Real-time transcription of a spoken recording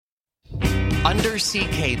Undersea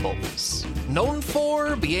cables, known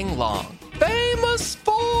for being long, famous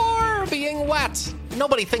for being wet.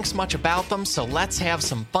 Nobody thinks much about them, so let's have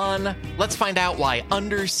some fun. Let's find out why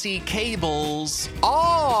undersea cables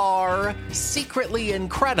are secretly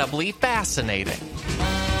incredibly fascinating.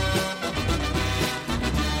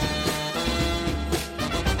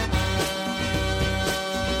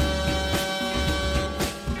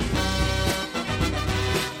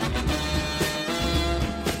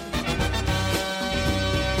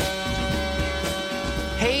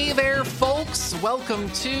 Hey there, folks. Welcome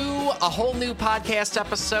to a whole new podcast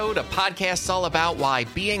episode, a podcast all about why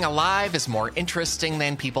being alive is more interesting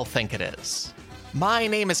than people think it is. My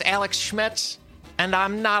name is Alex Schmidt, and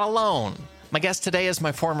I'm not alone. My guest today is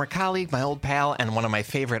my former colleague, my old pal, and one of my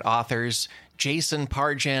favorite authors. Jason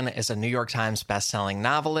Pargin is a New York Times bestselling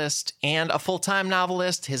novelist and a full-time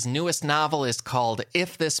novelist. His newest novel is called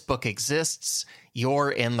If This Book Exists,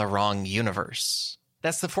 You're in the Wrong Universe.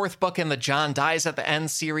 That's the fourth book in the John Dies at the End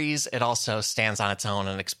series. It also stands on its own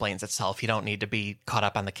and explains itself. You don't need to be caught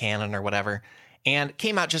up on the canon or whatever. And it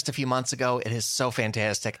came out just a few months ago. It is so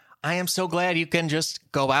fantastic. I am so glad you can just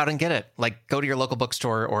go out and get it. Like, go to your local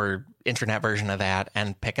bookstore or internet version of that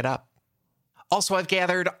and pick it up. Also, I've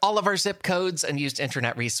gathered all of our zip codes and used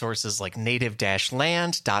internet resources like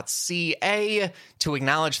native-land.ca to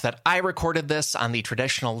acknowledge that I recorded this on the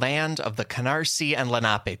traditional land of the Canarsie and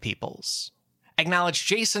Lenape peoples. Acknowledge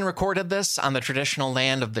Jason recorded this on the traditional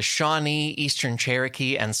land of the Shawnee, Eastern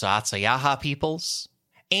Cherokee, and Saatsayaha peoples.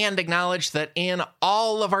 And acknowledge that in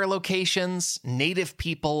all of our locations, Native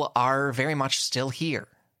people are very much still here.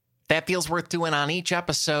 That feels worth doing on each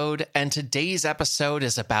episode, and today's episode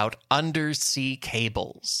is about undersea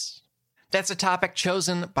cables. That's a topic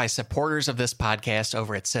chosen by supporters of this podcast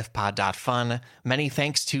over at sifpod.fun. Many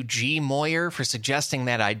thanks to G. Moyer for suggesting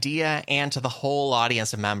that idea and to the whole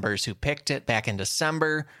audience of members who picked it back in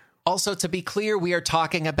December. Also, to be clear, we are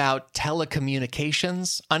talking about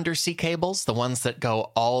telecommunications undersea cables, the ones that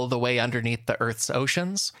go all the way underneath the Earth's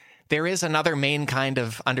oceans. There is another main kind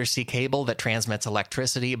of undersea cable that transmits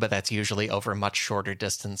electricity, but that's usually over much shorter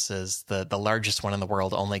distances. The largest one in the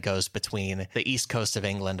world only goes between the east coast of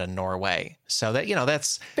England and Norway. So that,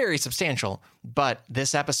 that's very substantial. But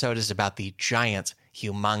this episode is about the giant,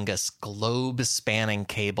 humongous, globe-spanning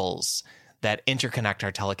cables that interconnect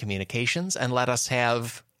our telecommunications and let us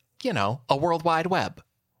have, a World Wide Web.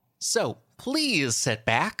 So please sit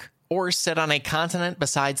back, or sit on a continent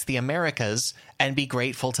besides the Americas and be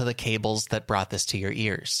grateful to the cables that brought this to your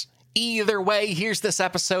ears. Either way, here's this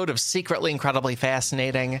episode of Secretly Incredibly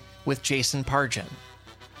Fascinating with Jason Pargin.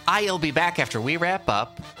 I'll be back after we wrap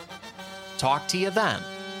up. Talk to you then.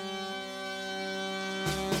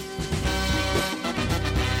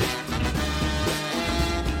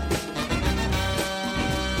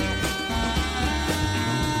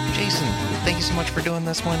 Jason, thank you so much for doing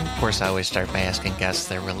this one. Of course, I always start by asking guests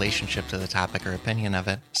their relationship to the topic or opinion of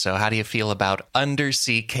it. So how do you feel about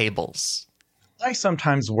undersea cables? I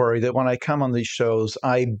sometimes worry that when I come on these shows,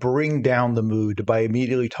 I bring down the mood by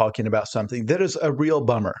immediately talking about something that is a real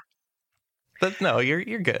bummer. But no, you're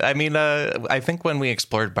good. I mean, I think when we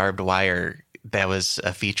explored barbed wire, that was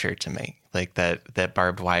a feature to me. Like that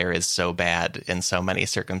barbed wire is so bad in so many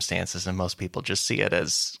circumstances, and most people just see it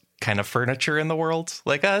as kind of furniture in the world.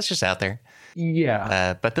 Like, it's just out there.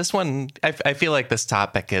 Yeah. But this one, I feel like this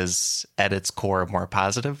topic is at its core more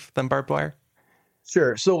positive than barbed wire.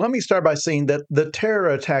 Sure. So let me start by saying that the terror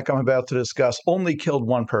attack I'm about to discuss only killed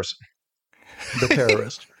one person, the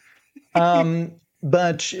terrorist. And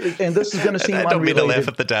this is going to seem unrelated. I don't mean to laugh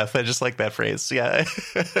at the death. I just like that phrase. Yeah.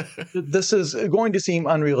 This is going to seem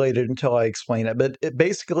unrelated until I explain it. But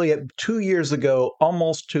basically, 2 years ago,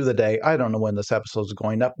 almost to the day, I don't know when this episode is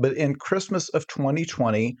going up, but in Christmas of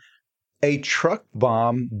 2020, a truck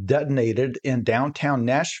bomb detonated in downtown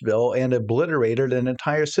Nashville and obliterated an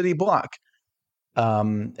entire city block.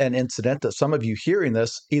 An incident that some of you hearing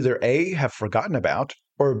this either A, have forgotten about,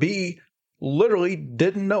 or B, literally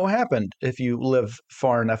didn't know happened if you live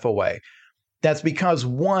far enough away. That's because,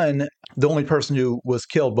 one, the only person who was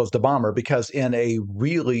killed was the bomber, because in a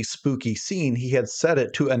really spooky scene, he had set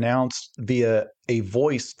it to announce via a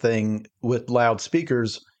voice thing with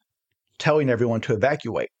loudspeakers telling everyone to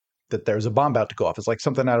evacuate, that there's a bomb about to go off. It's like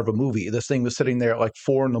something out of a movie. This thing was sitting there at like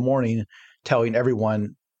 4 a.m. telling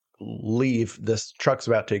everyone, leave, this truck's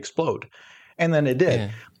about to explode. And then it did.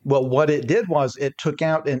 Yeah. Well, what it did was it took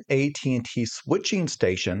out an AT&T switching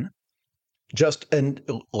station, just a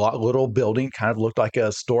little building, kind of looked like a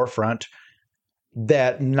storefront,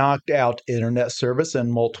 that knocked out internet service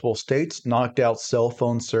in multiple states, knocked out cell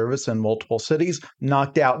phone service in multiple cities,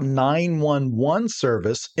 knocked out 911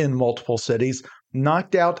 service in multiple cities,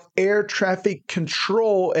 knocked out air traffic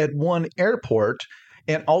control at one airport,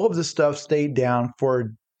 and all of this stuff stayed down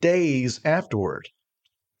for days afterward.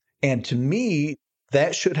 And to me,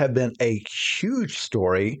 that should have been a huge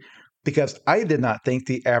story because I did not think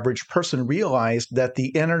the average person realized that the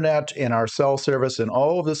internet and our cell service and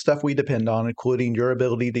all of the stuff we depend on, including your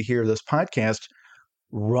ability to hear this podcast,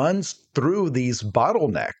 runs through these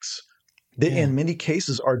bottlenecks that in many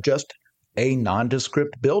cases are just a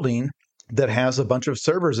nondescript building that has a bunch of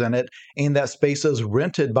servers in it, and that space is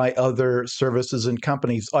rented by other services and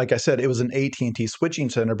companies. Like I said, it was an AT&T switching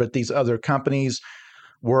center, but these other companies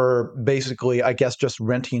were basically, I guess, just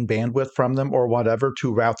renting bandwidth from them or whatever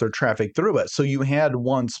to route their traffic through it. So you had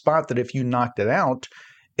one spot that if you knocked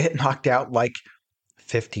it knocked out like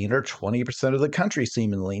 15 or 20% of the country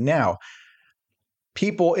seemingly. Now,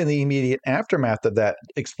 people in the immediate aftermath of that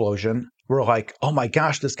explosion were like, oh my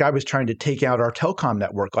gosh, this guy was trying to take out our telecom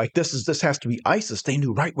network. Like this has to be ISIS. They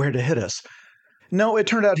knew right where to hit us. No, it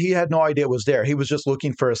turned out he had no idea it was there. He was just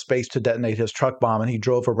looking for a space to detonate his truck bomb, and he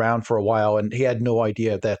drove around for a while, and he had no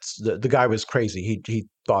idea the guy was crazy. He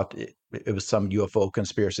thought it was some UFO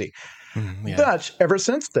conspiracy. Yeah. But ever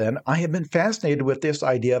since then, I have been fascinated with this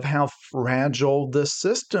idea of how fragile the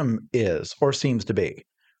system is or seems to be.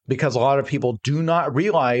 Because a lot of people do not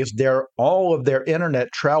realize all of their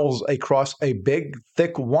internet travels across a big,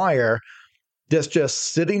 thick wire that's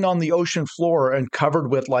just sitting on the ocean floor and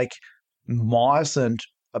covered with like moss and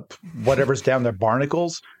whatever's down there,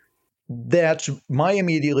 barnacles. That's my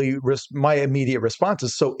immediate response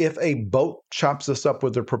is, so if a boat chops us up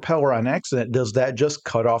with a propeller on accident, does that just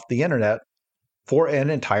cut off the internet for an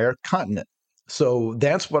entire continent? So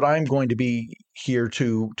that's what I'm going to be here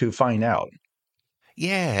to find out.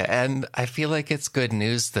 Yeah, and I feel like it's good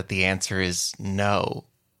news that the answer is no,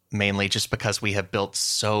 mainly just because we have built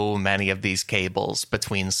so many of these cables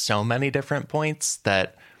between so many different points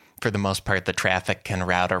that for the most part, the traffic can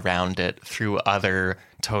route around it through other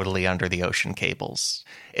totally under the ocean cables.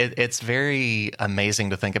 It's very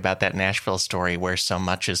amazing to think about that Nashville story where so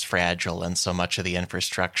much is fragile and so much of the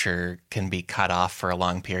infrastructure can be cut off for a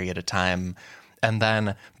long period of time. And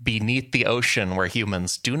then beneath the ocean where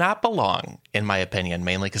humans do not belong, in my opinion,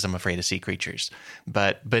 mainly because I'm afraid of sea creatures.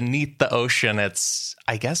 But beneath the ocean, it's,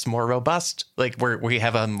 I guess, more robust. Like we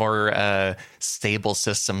have a more stable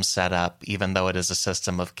system set up, even though it is a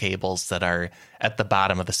system of cables that are at the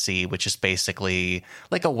bottom of the sea, which is basically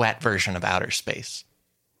like a wet version of outer space.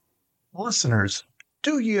 Listeners,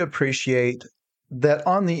 do you appreciate that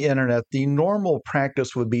on the internet, the normal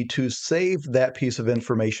practice would be to save that piece of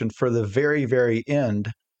information for the very, very end,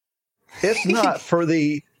 if not for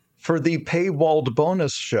the paywalled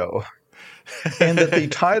bonus show. And that the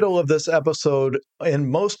title of this episode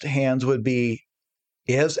in most hands would be,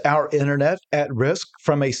 is our internet at risk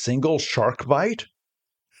from a single shark bite?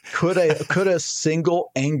 Could a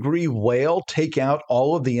single angry whale take out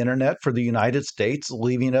all of the internet for the United States,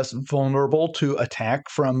 leaving us vulnerable to attack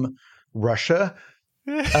from Russia?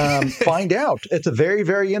 Find out at the very,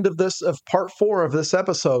 very end of part 4 of this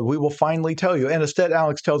episode. We will finally tell you. And instead,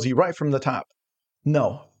 Alex tells you right from the top,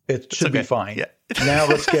 no, it should be fine. Yeah. Now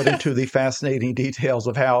let's get into the fascinating details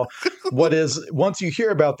of once you hear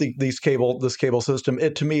about this cable system,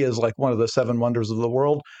 it to me is like one of the 7 wonders of the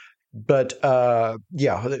world. But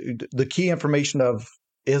the key information of,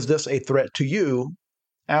 is this a threat to you?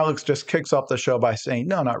 Alex just kicks off the show by saying,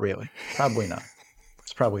 no, not really. Probably not.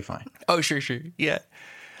 It's probably fine. Oh, sure. Yeah.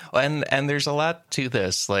 And there's a lot to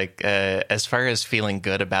this. Like, as far as feeling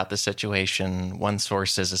good about the situation, one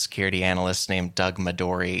source is a security analyst named Doug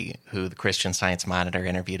Midori, who the Christian Science Monitor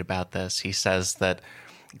interviewed about this. He says that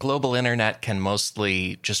global internet can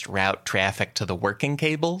mostly just route traffic to the working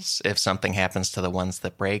cables if something happens to the ones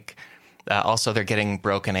that break. Also, they're getting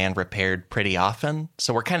broken and repaired pretty often.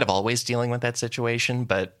 So we're kind of always dealing with that situation,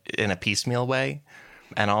 but in a piecemeal way.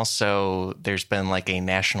 And also, there's been like a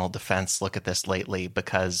national defense look at this lately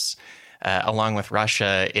because along with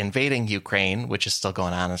Russia invading Ukraine, which is still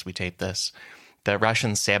going on as we tape this, the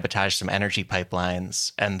Russians sabotaged some energy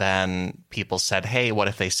pipelines. And then people said, hey, what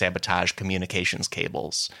if they sabotage communications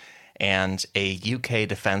cables? And a UK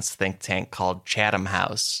defense think tank called Chatham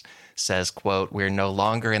House says, quote, we're no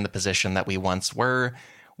longer in the position that we once were,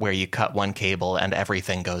 where you cut one cable and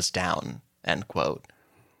everything goes down, end quote.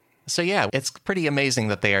 So yeah, it's pretty amazing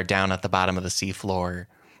that they are down at the bottom of the seafloor,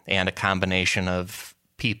 and a combination of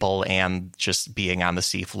people and just being on the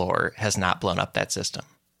seafloor has not blown up that system.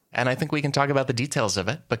 And I think we can talk about the details of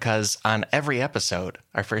it because on every episode,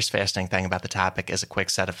 our first fascinating thing about the topic is a quick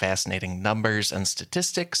set of fascinating numbers and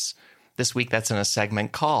statistics. This week, that's in a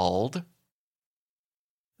segment called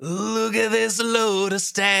Look at this load of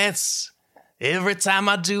stats. Every time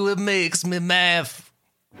I do, it makes me math.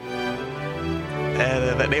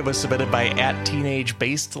 That name was submitted by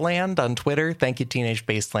 @TeenageBasedland on Twitter. Thank you, Teenage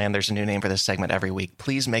Basedland. There's a new name for this segment every week.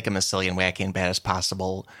 Please make them as silly and wacky and bad as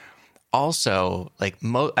possible. Also,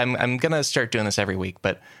 I'm going to start doing this every week,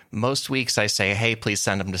 but most weeks I say, hey, please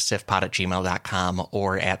send them to sifpod@gmail.com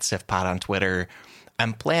or @sifpod on Twitter.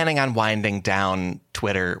 I'm planning on winding down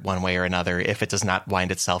Twitter one way or another if it does not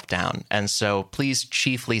wind itself down. And so please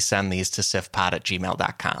chiefly send these to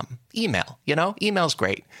sifpod@gmail.com. Email's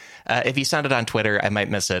great. If you send it on Twitter, I might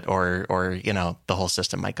miss it or the whole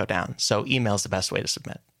system might go down. So email's the best way to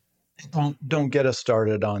submit. Don't get us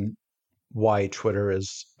started on why Twitter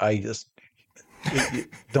is.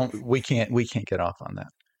 We can't get off on that.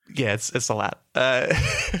 Yeah, it's a lot.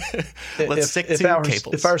 Let's stick to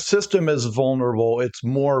cables. If our system is vulnerable, it's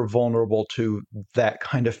more vulnerable to that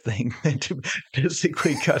kind of thing than to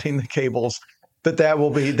physically cutting the cables. But that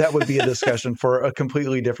would be a discussion for a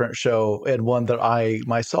completely different show and one that I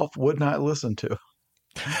myself would not listen to.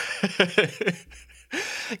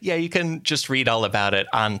 Yeah, you can just read all about it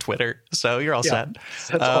on Twitter. So you're all set.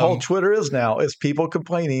 That's all Twitter is now, is people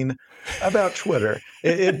complaining about Twitter.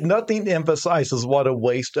 Nothing emphasizes what a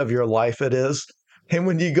waste of your life it is. And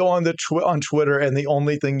when you go on on Twitter and the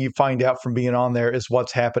only thing you find out from being on there is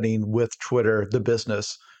what's happening with Twitter, the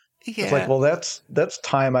business. Yeah. It's like, well, that's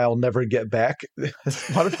time I'll never get back.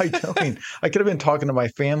 What am I doing? I could have been talking to my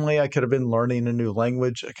family. I could have been learning a new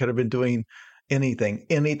language. I could have been doing anything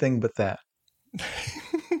but that.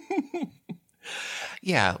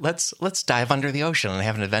 Yeah, let's dive under the ocean and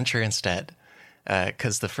have an adventure instead.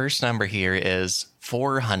 Because the first number here is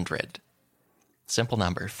 400. Simple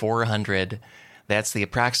number, 400. That's the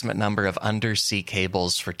approximate number of undersea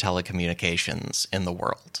cables for telecommunications in the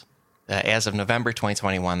world. As of November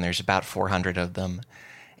 2021, there's about 400 of them.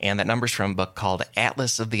 And that number's from a book called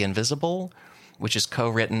Atlas of the Invisible, which is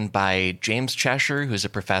co-written by James Cheshire, who's a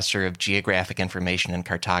professor of geographic information and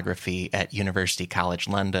cartography at University College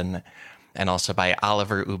London, and also by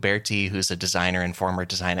Oliver Uberti, who's a designer and former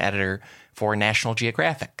design editor for National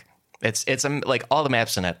Geographic. It's like all the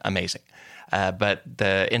maps in it, amazing. But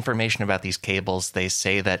the information about these cables, they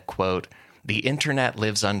say that, quote, the internet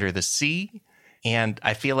lives under the sea. And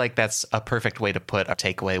I feel like that's a perfect way to put a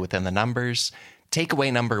takeaway within the numbers.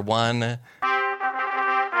 Takeaway number 1,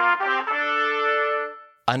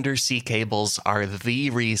 undersea cables are the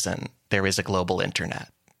reason there is a global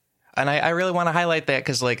internet. And I really want to highlight that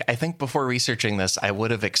because, I think before researching this, I would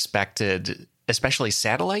have expected, especially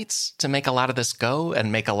satellites, to make a lot of this go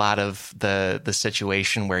and make a lot of the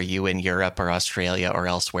situation where you in Europe or Australia or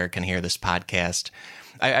elsewhere can hear this podcast.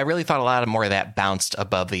 I really thought a lot more of that bounced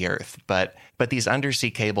above the earth. But these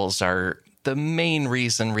undersea cables are the main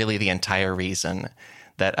reason, really the entire reason,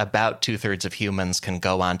 that about 2/3 of humans can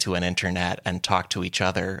go onto an internet and talk to each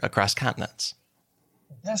other across continents.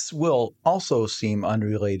 This will also seem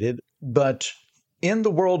unrelated, but in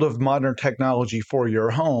the world of modern technology for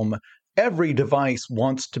your home, every device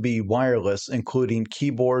wants to be wireless, including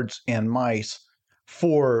keyboards and mice,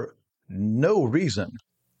 for no reason.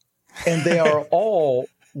 And they are all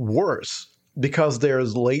worse because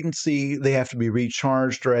there's latency, they have to be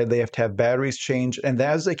recharged, right? They have to have batteries changed. And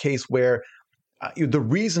that is a case where the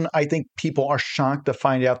reason I think people are shocked to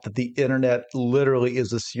find out that the internet literally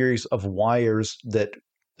is a series of wires that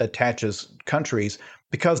attaches countries,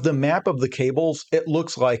 because the map of the cables, it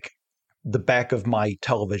looks like the back of my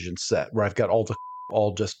television set where I've got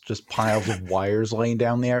all just piles of wires laying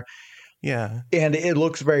down there. Yeah. And it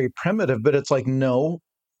looks very primitive, but it's like, no,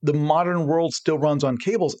 the modern world still runs on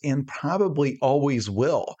cables and probably always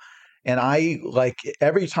will. And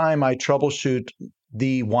every time I troubleshoot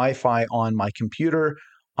the Wi-Fi on my computer,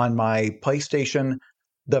 on my PlayStation,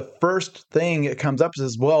 the first thing it comes up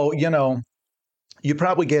is, well, you're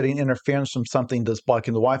probably getting interference from something that's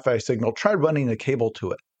blocking the Wi-Fi signal. Try running a cable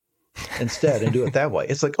to it instead and do it that way.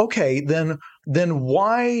 It's like, okay, then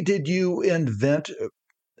why did you invent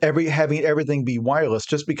having everything be wireless?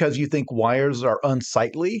 Just because you think wires are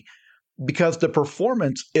unsightly? Because the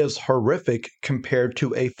performance is horrific compared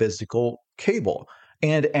to a physical cable.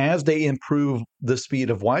 And as they improve the speed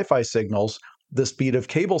of Wi-Fi signals, the speed of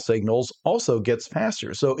cable signals also gets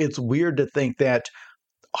faster. So it's weird to think that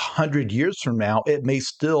 100 years from now, it may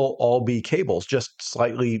still all be cables, just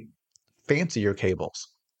slightly fancier cables.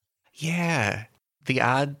 Yeah. The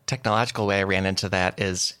odd technological way I ran into that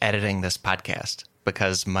is editing this podcast,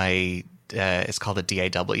 because my it's called a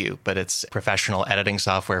DAW, but it's professional editing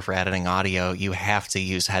software for editing audio. You have to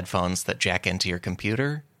use headphones that jack into your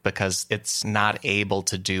computer because it's not able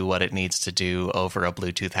to do what it needs to do over a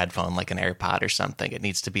Bluetooth headphone like an AirPod or something. It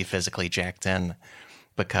needs to be physically jacked in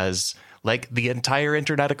because, like the entire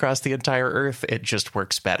internet across the entire Earth, it just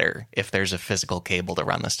works better if there's a physical cable to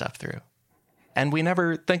run the stuff through. And we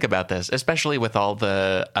never think about this, especially with all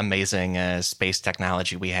the amazing space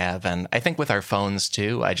technology we have. And I think with our phones,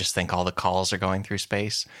 too, I just think all the calls are going through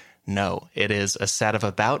space. No, it is a set of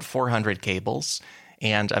about 400 cables.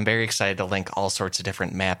 And I'm very excited to link all sorts of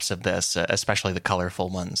different maps of this, especially the colorful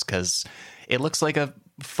ones, because it looks like a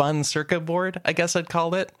fun circuit board, I guess I'd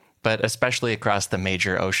call it. But especially across the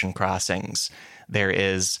major ocean crossings, there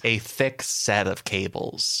is a thick set of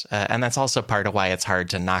cables. And that's also part of why it's hard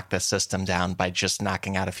to knock this system down by just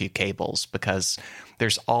knocking out a few cables, because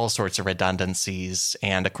there's all sorts of redundancies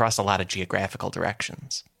and across a lot of geographical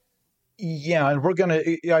directions. Yeah, and we're going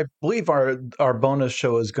to, I believe our bonus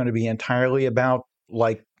show is going to be entirely about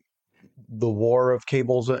like the war of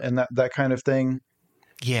cables and that kind of thing.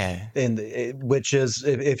 Yeah. And which is,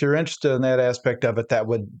 if you're interested in that aspect of it, that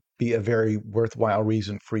would be a very worthwhile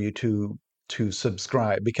reason for you to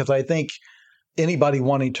subscribe, because I think anybody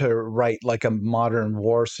wanting to write like a modern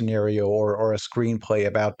war scenario or a screenplay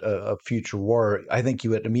about a future war, I think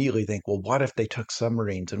you would immediately think, well, what if they took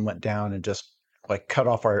submarines and went down and just like cut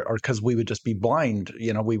off our because we would just be blind,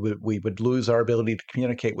 we would lose our ability to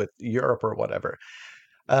communicate with Europe or whatever.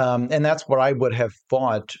 And that's what I would have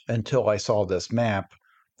thought until I saw this map.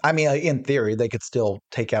 I mean, in theory, they could still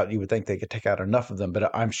take out, you would think they could take out enough of them, but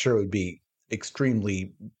I'm sure it would be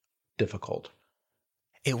extremely difficult.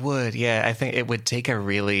 It would, yeah. I think it would take a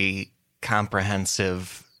really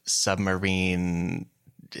comprehensive submarine,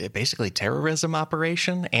 basically terrorism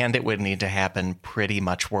operation, and it would need to happen pretty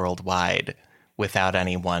much worldwide without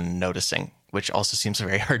anyone noticing, which also seems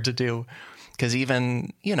very hard to do. Because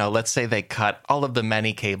even, let's say they cut all of the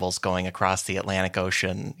many cables going across the Atlantic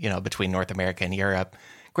Ocean, between North America and Europe.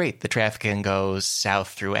 Great, the traffic can go south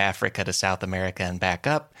through Africa to South America and back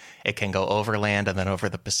up. It can go overland and then over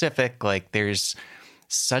the Pacific. Like, there's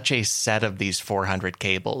such a set of these 400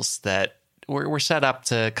 cables that we're set up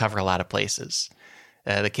to cover a lot of places.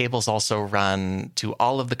 The cables also run to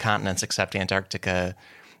all of the continents except Antarctica.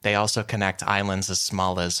 They also connect islands as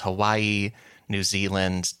small as Hawaii, New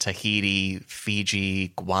Zealand, Tahiti,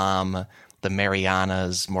 Fiji, Guam, the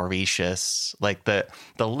Marianas, Mauritius. Like the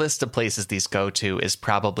list of places these go to is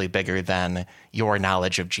probably bigger than your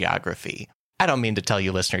knowledge of geography. I don't mean to tell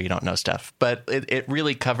you, listener, you don't know stuff, but it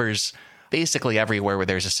really covers basically everywhere where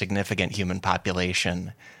there's a significant human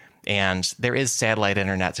population. And there is satellite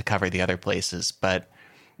internet to cover the other places, but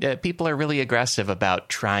people are really aggressive about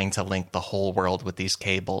trying to link the whole world with these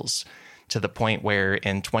cables, to the point where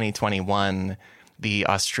in 2021, the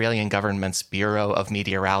Australian government's Bureau of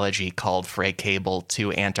Meteorology called for a cable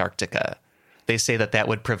to Antarctica. They say that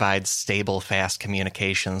would provide stable, fast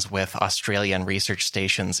communications with Australian research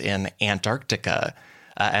stations in Antarctica,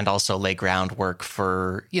 and also lay groundwork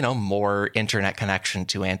for, more internet connection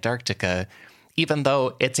to Antarctica, even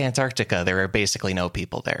though it's Antarctica. There are basically no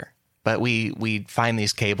people there. But we find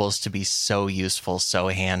these cables to be so useful, so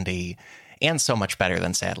handy, and so much better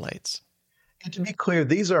than satellites. And to be clear,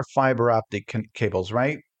 these are fiber optic cables,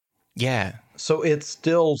 right? Yeah. So it's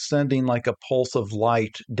still sending like a pulse of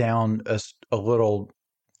light down a little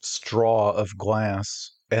straw of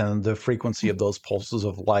glass, and the frequency of those pulses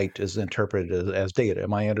of light is interpreted as data.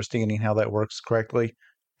 Am I understanding how that works correctly?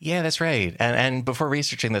 Yeah, that's right. And before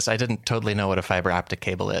researching this, I didn't totally know what a fiber optic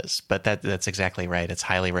cable is, but that's exactly right. It's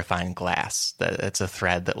highly refined glass. It's a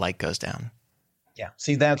thread that light goes down. Yeah.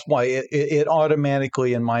 See, that's why it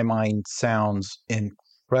automatically, in my mind, sounds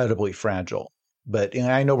incredibly fragile. But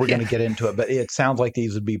I know we're going to get into it, but it sounds like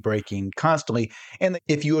these would be breaking constantly. And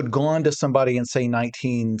if you had gone to somebody in, say,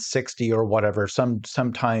 1960 or whatever,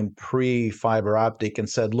 sometime pre-fiber optic, and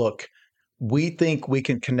said, look, we think we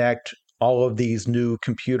can connect all of these new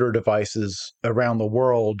computer devices around the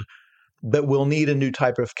world, but we'll need a new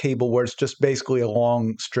type of cable where it's just basically a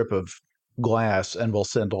long strip of glass and we'll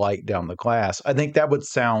send light down the glass, I think that would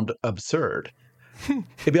sound absurd.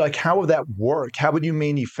 It'd be like, how would that work? How would you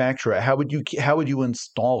manufacture it? How would you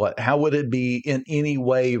install it? How would it be in any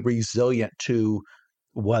way resilient to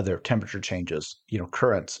weather, temperature changes,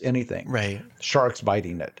 currents, anything? Right. Sharks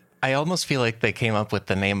biting it. I almost feel like they came up with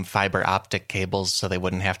the name fiber optic cables so they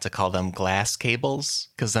wouldn't have to call them glass cables.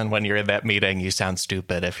 Because then when you're in that meeting, you sound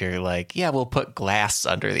stupid if you're like, yeah, we'll put glass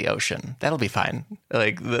under the ocean. That'll be fine.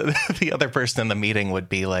 Like the other person in the meeting would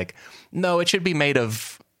be like, no, it should be made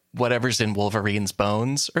of whatever's in Wolverine's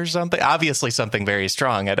bones or something. Obviously something very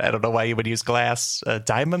strong. I don't know why you would use glass.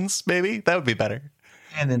 Diamonds, maybe? That would be better.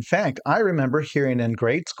 And in fact, I remember hearing in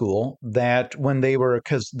grade school that when they were,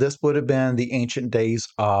 because this would have been the ancient days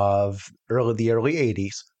of the early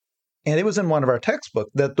 80s, and it was in one of our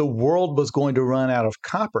textbooks that the world was going to run out of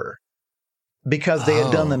copper because they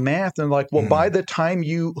had done the math and like, well, by the time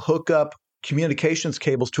you hook up communications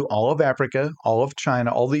cables to all of Africa, all of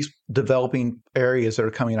China, all these developing areas that are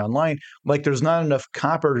coming online, like there's not enough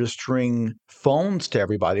copper to string phones to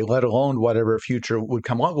everybody, let alone whatever future would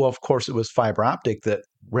come along. Well, of course, it was fiber optic that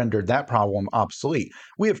rendered that problem obsolete.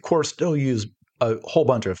 We, of course, still use a whole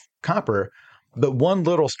bunch of copper, but one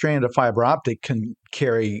little strand of fiber optic can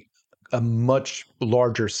carry a much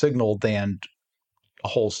larger signal than a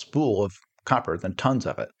whole spool of copper, than tons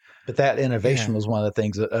of it. But that innovation was one of the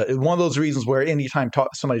things, one of those reasons where anytime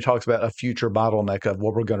somebody talks about a future bottleneck of,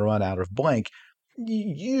 well, we're going to run out of blank,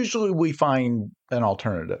 usually we find an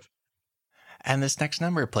alternative. And this next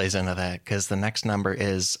number plays into that because the next number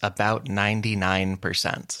is about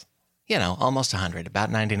 99%. You know, almost 100,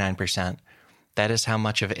 about 99%. That is how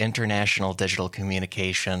much of international digital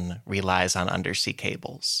communication relies on undersea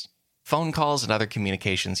cables. Phone calls and other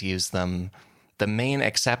communications use them. The main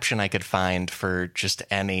exception I could find for just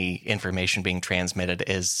any information being transmitted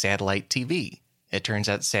is satellite TV. It turns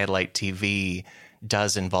out satellite TV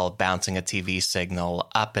does involve bouncing a TV signal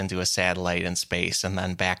up into a satellite in space and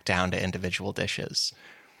then back down to individual dishes.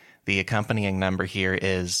 The accompanying number here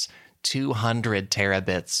is 200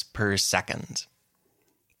 terabits per second.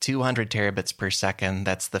 200 terabits per second,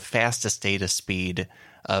 that's the fastest data speed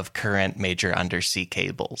of current major undersea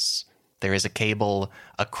cables. There is a cable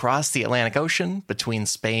across the Atlantic Ocean between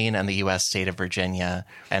Spain and the U.S. state of Virginia,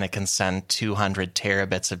 and it can send 200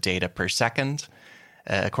 terabits of data per second.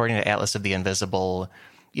 According to Atlas of the Invisible,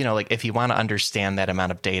 you know, like if you want to understand that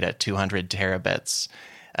amount of data, 200 terabits,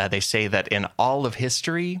 they say that in all of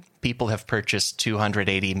history, people have purchased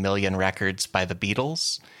 280 million records by the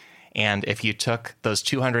Beatles. And if you took those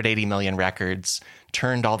 280 million records,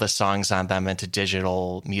 turned all the songs on them into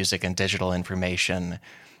digital music and digital information,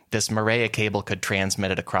 this Maria cable could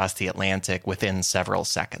transmit it across the Atlantic within several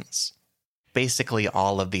seconds. Basically,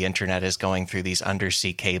 all of the internet is going through these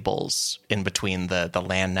undersea cables in between the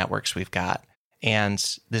LAN networks we've got. And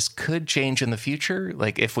this could change in the future.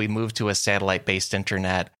 Like if we move to a satellite-based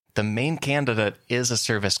internet, the main candidate is a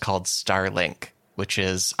service called Starlink, which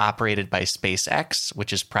is operated by SpaceX,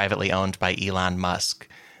 which is privately owned by Elon Musk.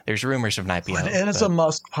 There's rumors of an IPO. And it's a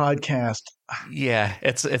Musk podcast. Yeah,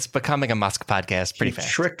 it's becoming a Musk podcast pretty fast.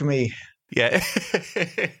 Tricked me. Yeah.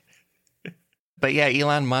 But yeah,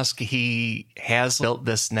 Elon Musk, he has built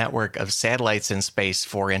this network of satellites in space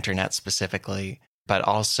for internet specifically. But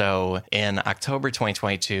also in October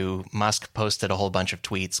 2022, Musk posted a whole bunch of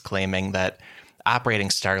tweets claiming that operating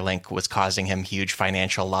Starlink was causing him huge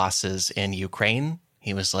financial losses in Ukraine.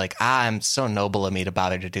 He was like, I'm so noble of me to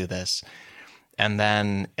bother to do this. And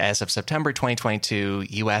then as of September 2022,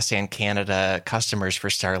 US and Canada customers for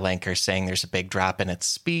Starlink are saying there's a big drop in its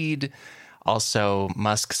speed. Also,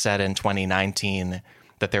 Musk said in 2019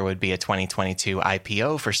 that there would be a 2022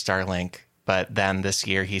 IPO for Starlink, but then this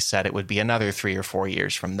year he said it would be another 3 or 4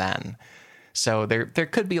 years from then. So there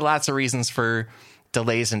could be lots of reasons for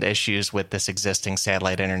delays and issues with this existing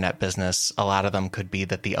satellite internet business. A lot of them could be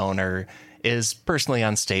that the owner is personally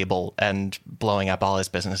unstable and blowing up all his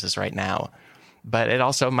businesses right now. But it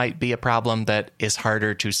also might be a problem that is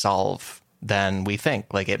harder to solve than we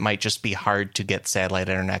think. Like it might just be hard to get satellite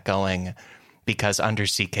internet going because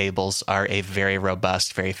undersea cables are a very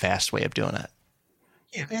robust, very fast way of doing it.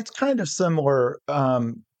 Yeah, it's kind of similar,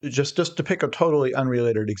 just to pick a totally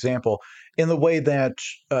unrelated example, in the way that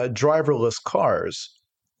driverless cars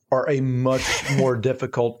are a much more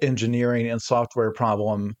difficult engineering and software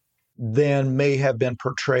problem than may have been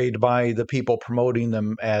portrayed by the people promoting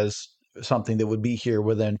them as something that would be here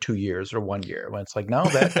within 2 years or 1 year. When it's like, no,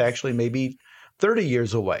 that actually may be 30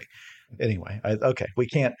 years away. Anyway, okay, we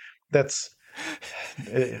can't, that's...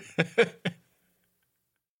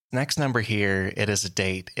 Next number here, it is a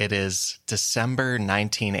date. It is December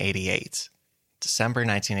 1988. December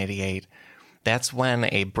 1988. That's when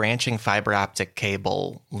a branching fiber optic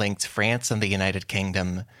cable linked France and the United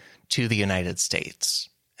Kingdom to the United States.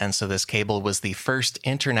 And so this cable was the first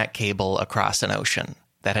internet cable across an ocean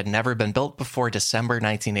that had never been built before December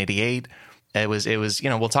 1988. It was,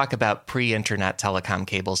 we'll talk about pre-internet telecom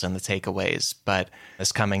cables and the takeaways, but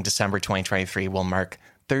this coming December 2023 will mark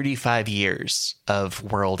 35 years of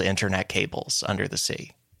world internet cables under the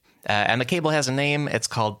sea. And the cable has a name. It's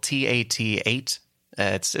called TAT-8.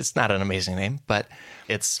 It's not an amazing name, but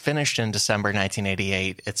it's finished in December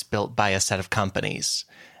 1988. It's built by a set of companies.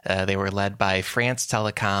 They were led by France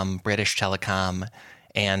Telecom, British Telecom,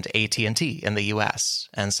 and AT&T in the U.S.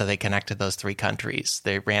 And so they connected those three countries.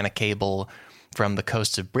 They ran a cable from the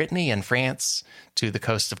coast of Brittany in France to the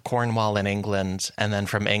coast of Cornwall in England, and then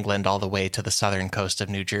from England all the way to the southern coast of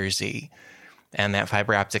New Jersey. And that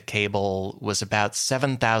fiber optic cable was about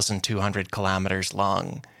 7,200 kilometers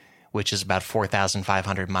long, which is about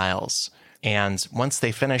 4,500 miles. And once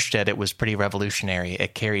they finished it, it was pretty revolutionary.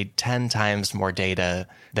 It carried 10 times more data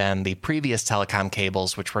than the previous telecom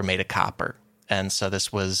cables, which were made of copper. And so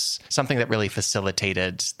this was something that really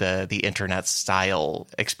facilitated the internet style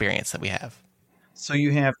experience that we have. So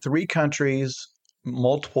you have three countries,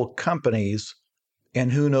 multiple companies,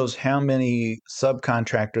 and who knows how many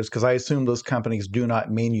subcontractors, because I assume those companies do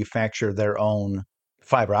not manufacture their own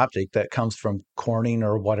fiber optic that comes from Corning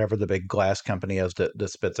or whatever the big glass company is that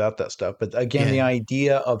spits out that stuff. But again, the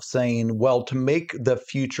idea of saying, well, to make the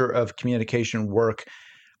future of communication work,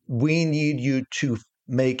 we need you to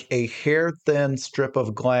make a hair-thin strip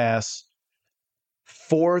of glass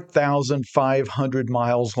 4,500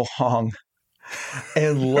 miles long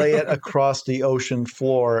and lay it across the ocean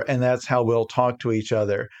floor, and that's how we'll talk to each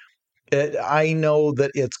other. I know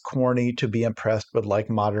that it's corny to be impressed with like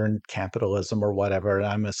modern capitalism or whatever, and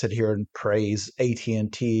I'm going to sit here and praise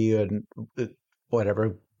AT&T and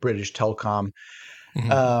whatever, British Telecom,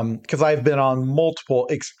 because I've been on multiple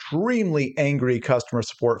extremely angry customer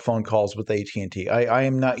support phone calls with AT&T. I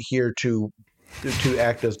am not here to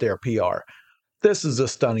act as their PR. This is a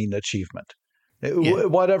stunning achievement.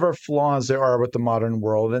 Whatever flaws there are with the modern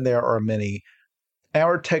world, and there are many,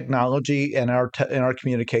 our technology and our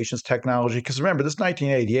communications technology, because remember, this is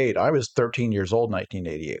 1988. I was 13 years old in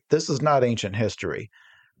 1988. This is not ancient history.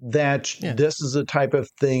 This is a type of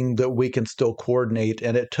thing that we can still coordinate,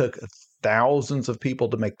 and it took thousands of people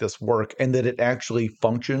to make this work, and that it actually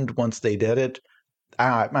functioned once they did it.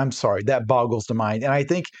 I'm sorry, that boggles the mind. And I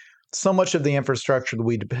think so much of the infrastructure that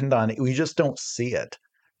we depend on, we just don't see it.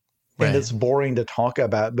 Right. And it's boring to talk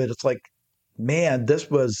about, but it's like, man, this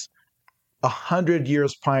was 100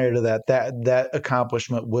 years prior to that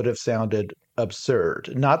accomplishment would have sounded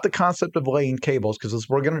absurd. Not the concept of laying cables, because as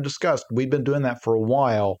we're going to discuss, we've been doing that for a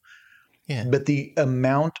while. Yeah. But the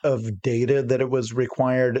amount of data that it was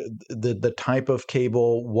required, the type of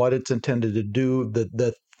cable, what it's intended to do,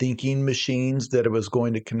 the thinking machines that it was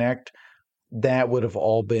going to connect, that would have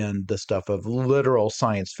all been the stuff of literal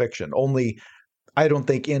science fiction. Only I don't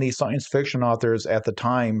think any science fiction authors at the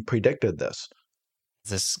time predicted this.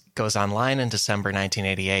 This goes online in December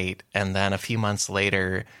 1988, and then a few months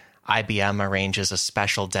later, IBM arranges a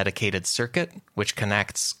special dedicated circuit which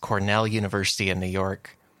connects Cornell University in New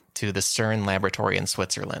York to the CERN laboratory in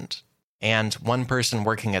Switzerland. And one person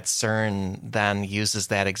working at CERN then uses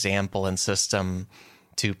that example and system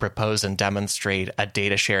to propose and demonstrate a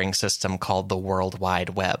data sharing system called the World Wide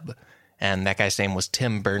Web. And that guy's name was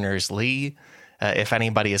Tim Berners-Lee. If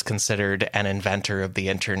anybody is considered an inventor of the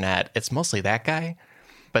internet, it's mostly that guy.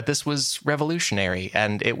 But this was revolutionary,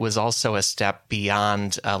 and it was also a step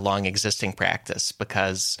beyond a long existing practice,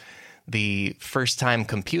 because the first time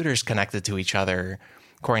computers connected to each other,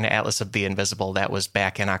 according to Atlas of the Invisible, that was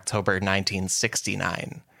back in October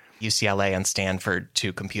 1969. UCLA and Stanford,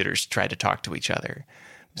 two computers tried to talk to each other.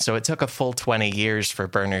 So it took a full 20 years for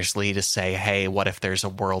Berners-Lee to say, hey, what if there's a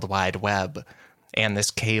World Wide Web? And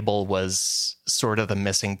this cable was sort of the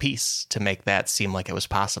missing piece to make that seem like it was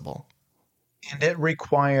possible. And it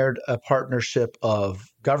required a partnership of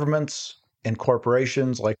governments and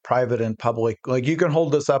corporations, like private and public. Like, you can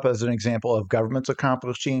hold this up as an example of governments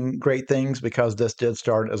accomplishing great things, because this did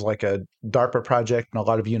start as like a DARPA project, and a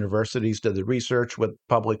lot of universities did the research with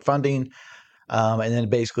public funding. And then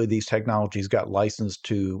basically these technologies got licensed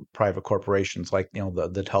to private corporations, like,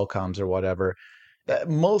 the telecoms or whatever.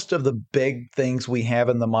 Most of the big things we have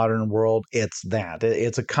in the modern world, it's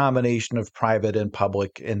a combination of private and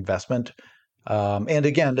public investment. And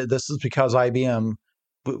again, this is because IBM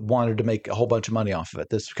wanted to make a whole bunch of money off of it.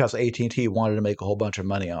 This is because AT&T wanted to make a whole bunch of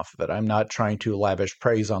money off of it. I'm not trying to lavish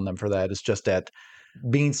praise on them for that. It's just that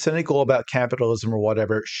being cynical about capitalism or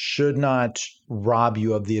whatever should not rob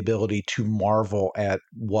you of the ability to marvel at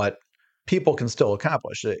what people can still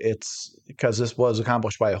accomplish. It's because this was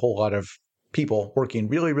accomplished by a whole lot of people working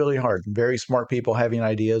really, really hard, very smart people having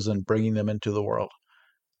ideas and bringing them into the world.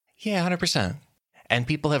 Yeah, 100%. And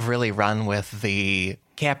people have really run with the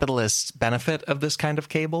capitalist benefit of this kind of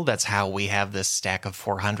cable. That's how we have this stack of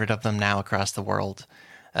 400 of them now across the world.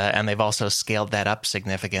 And they've also scaled that up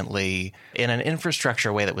significantly in an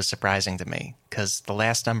infrastructure way that was surprising to me, because the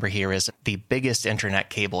last number here is the biggest internet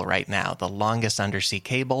cable right now, the longest undersea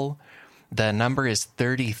cable. The number is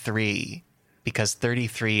 33, because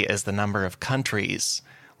 33 is the number of countries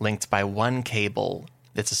linked by one cable.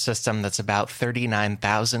 It's a system that's about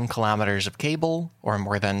 39,000 kilometers of cable, or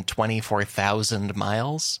more than 24,000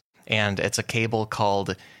 miles. And it's a cable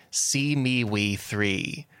called SeaMeWe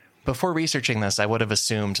 3. Before researching this, I would have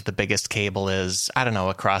assumed the biggest cable is, I don't know,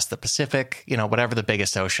 across the Pacific, whatever the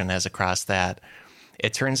biggest ocean is across that.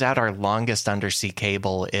 It turns out our longest undersea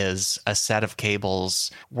cable is a set of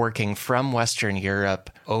cables working from Western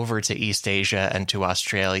Europe over to East Asia and to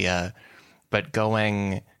Australia, but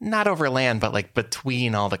going not over land, but like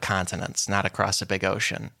between all the continents, not across a big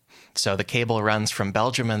ocean. So the cable runs from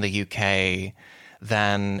Belgium and the UK.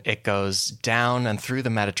 Then it goes down and through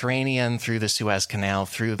the Mediterranean, through the Suez Canal,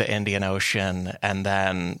 through the Indian Ocean, and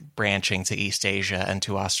then branching to East Asia and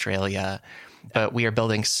to Australia. But we are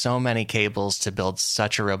building so many cables to build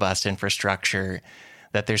such a robust infrastructure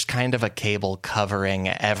that there's kind of a cable covering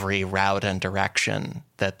every route and direction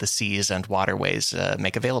that the seas and waterways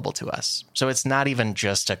make available to us. So it's not even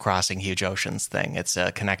just a crossing huge oceans thing. It's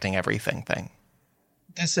a connecting everything thing.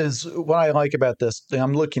 This is what I like about this.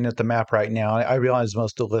 I'm looking at the map right now. I realize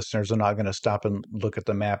most of the listeners are not going to stop and look at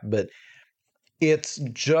the map, but it's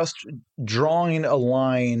just drawing a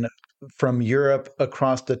line from Europe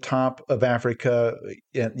across the top of Africa,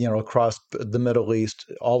 across the Middle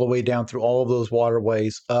East, all the way down through all of those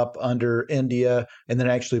waterways, up under India, and then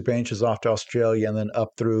actually branches off to Australia, and then up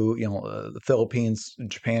through the Philippines,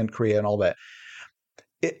 Japan, Korea, and all that.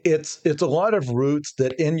 It's a lot of routes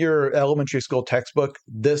that in your elementary school textbook,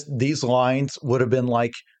 these lines would have been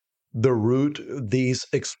like the route these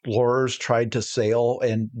explorers tried to sail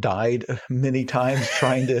and died many times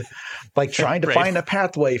trying to right. Find a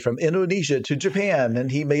pathway from Indonesia to Japan,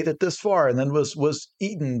 and he made it this far and then was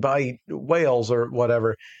eaten by whales or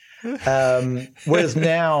whatever. Whereas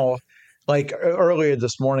now, like earlier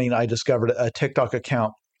this morning, I discovered a TikTok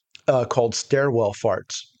account called Stairwell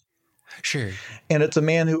Farts. Sure. And it's a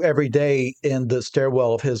man who every day in the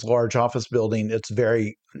stairwell of his large office building, it's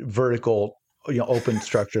very vertical, open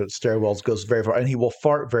structure, stairwells goes very far, and he will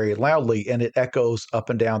fart very loudly and it echoes up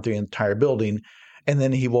and down through the entire building. And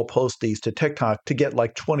then he will post these to TikTok to get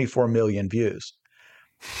like 24 million views.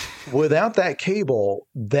 Without that cable,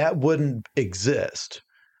 that wouldn't exist.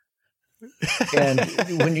 And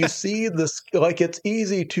when you see this, like, it's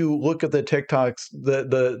easy to look at the TikToks,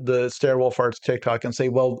 the Stairwell Farts TikTok and say,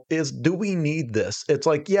 well, do we need this? It's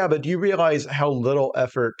like, yeah, but do you realize how little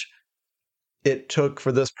effort it took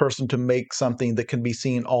for this person to make something that can be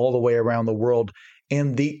seen all the way around the world,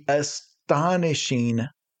 and the astonishing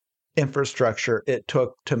infrastructure it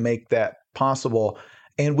took to make that possible?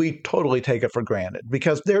 And we totally take it for granted,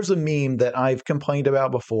 because there's a meme that I've complained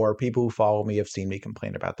about before. People who follow me have seen me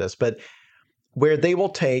complain about this, but where they will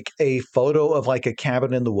take a photo of like a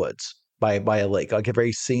cabin in the woods by a lake, like a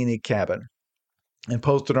very scenic cabin, and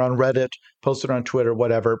post it on Reddit, post it on Twitter,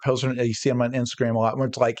 whatever, you see them on Instagram a lot, where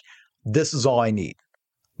it's like, this is all I need.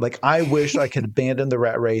 Like, I wish I could abandon the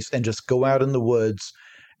rat race and just go out in the woods.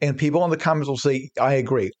 And people in the comments will say, I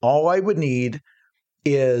agree. All I would need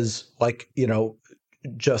is like,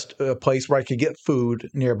 just a place where I could get food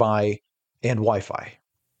nearby and Wi-Fi.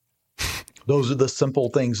 Those are the simple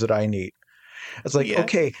things that I need. It's like,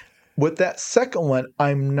 okay, with that second one,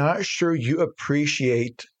 I'm not sure you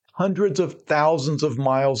appreciate hundreds of thousands of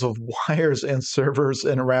miles of wires and servers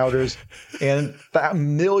and routers and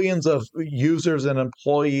millions of users and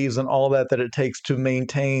employees and all that it takes to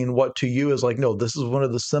maintain what to you is like, no, this is one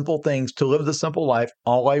of the simple things to live the simple life.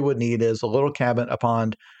 All I would need is a little cabin, a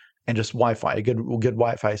pond, and just Wi-Fi, a good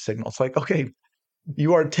Wi-Fi signal. It's like, okay,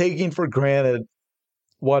 you are taking for granted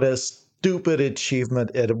what a stupid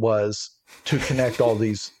achievement it was to connect all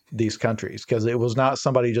these countries, because it was not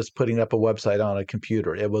somebody just putting up a website on a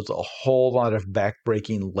computer. It was a whole lot of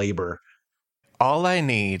backbreaking labor. All I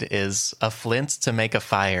need is a flint to make a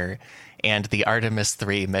fire and the Artemis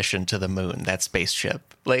 3 mission to the moon, that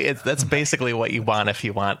spaceship. Like, that's basically what you want if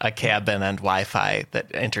you want a cabin and Wi-Fi that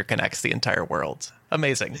interconnects the entire world.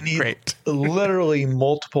 Amazing. Great. Literally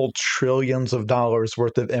multiple trillions of dollars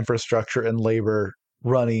worth of infrastructure and labor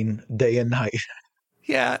running day and night.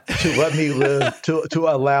 Yeah. To let me live, to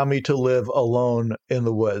allow me to live alone in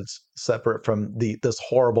the woods, separate from this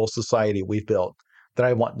horrible society we've built that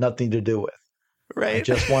I want nothing to do with. Right. I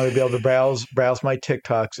just want to be able to browse my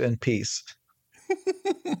TikToks in peace.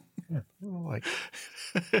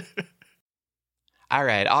 All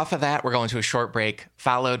right. Off of that, we're going to a short break,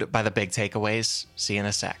 followed by the big takeaways. See you in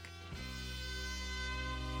a sec.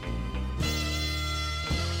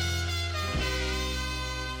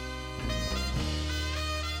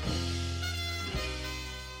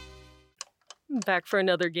 Back for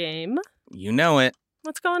another game? You know it.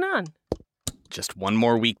 What's going on? Just one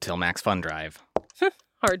more week till Max Fun Drive.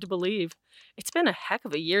 Hard to believe. It's been a heck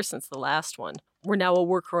of a year since the last one. We're now a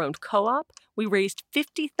worker-owned co-op. We raised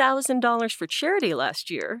 $50,000 for charity last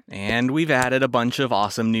year. And we've added a bunch of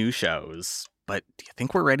awesome new shows. But do you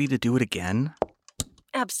think we're ready to do it again?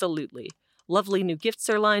 Absolutely. Lovely new gifts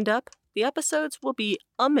are lined up. The episodes will be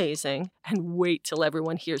amazing. And wait till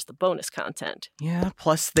everyone hears the bonus content. Yeah,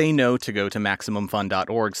 plus they know to go to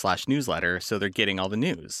MaximumFun.org/newsletter, so they're getting all the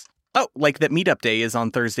news. Oh, like that meetup day is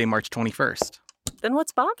on Thursday, March 21st. Then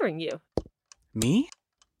what's bothering you? Me?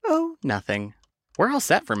 Oh, nothing. We're all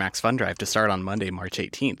set for Max Fun Drive to start on Monday, March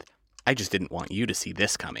 18th. I just didn't want you to see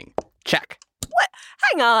this coming. Check. What?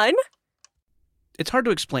 Hang on. It's hard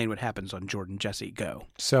to explain what happens on Jordan Jesse Go.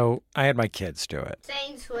 So I had my kids do it.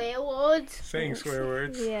 Saying swear words. Saying swear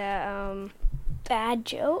words. Yeah, bad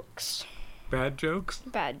jokes. Bad jokes?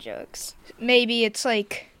 Bad jokes. Maybe it's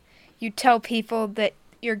like you tell people that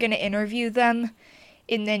you're going to interview them,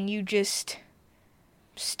 and then you just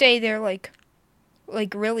stay there like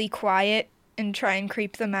really quiet and try and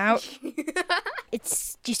creep them out.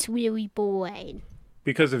 It's just really boring.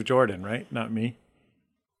 Because of Jordan, right? Not me.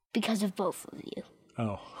 Because of both of you.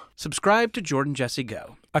 Oh. Subscribe to Jordan Jesse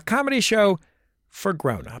Go. A comedy show for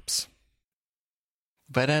grown-ups.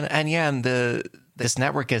 But this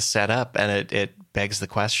network is set up, and it begs the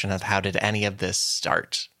question of how did any of this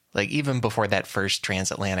start? Like, even before that first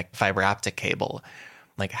transatlantic fiber optic cable,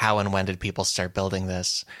 like, how and when did people start building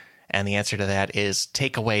this? And the answer to that is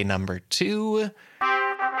takeaway number 2.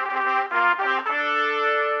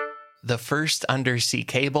 The first undersea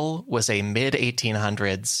cable was a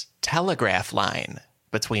mid-1800s telegraph line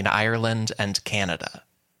between Ireland and Canada.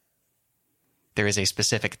 There is a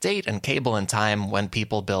specific date and cable and time when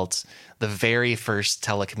people built the very first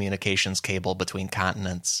telecommunications cable between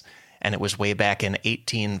continents, and it was way back in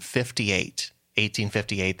 1858.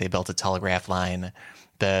 1858, they built a telegraph line.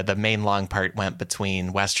 The main long part went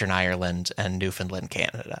between Western Ireland and Newfoundland,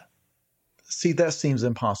 Canada. See, that seems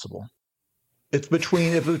impossible. It's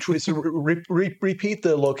between so repeat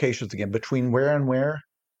the locations again. Between where and where?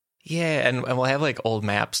 Yeah, and we'll have like old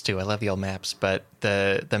maps too. I love the old maps, but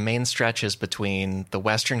the main stretch is between the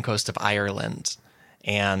western coast of Ireland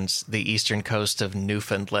and the eastern coast of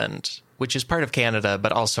Newfoundland, which is part of Canada,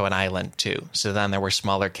 but also an island too. So then there were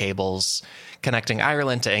smaller cables connecting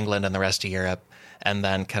Ireland to England and the rest of Europe, and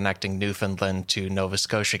then connecting Newfoundland to Nova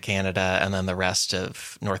Scotia, Canada, and then the rest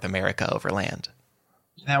of North America overland.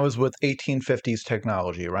 That was with 1850s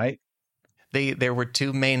technology, right? There were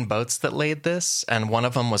 2 main boats that laid this, and one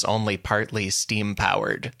of them was only partly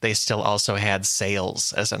steam-powered. They still also had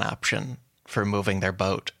sails as an option for moving their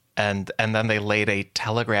boat. And then they laid a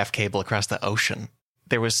telegraph cable across the ocean.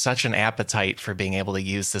 There was such an appetite for being able to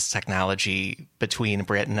use this technology between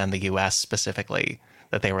Britain and the U.S. specifically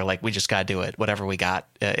that they were like, we just got to do it. Whatever we got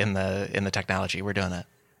in the technology, we're doing it.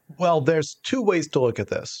 Well, there's 2 ways to look at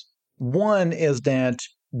this. One is that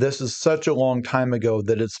this is such a long time ago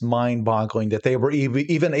that it's mind-boggling that they were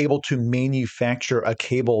even able to manufacture a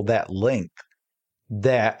cable that length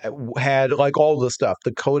that had like all the stuff,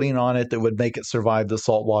 the coating on it that would make it survive the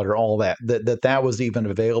salt water, all that was even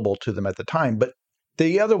available to them at the time. But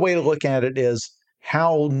the other way to look at it is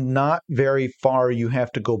how not very far you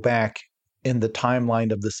have to go back in the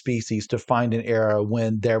timeline of the species to find an era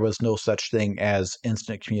when there was no such thing as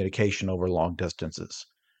instant communication over long distances.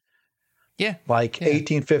 Yeah.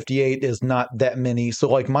 1858 is not that many. So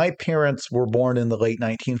like my parents were born in the late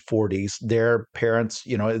 1940s. Their parents,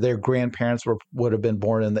 their grandparents would have been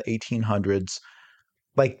born in the 1800s.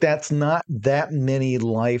 Like that's not that many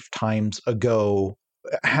lifetimes ago.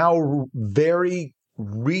 How very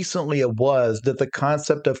recently it was that the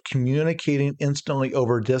concept of communicating instantly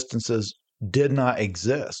over distances did not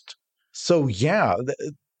exist. So yeah,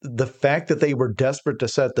 the fact that they were desperate to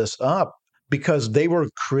set this up because they were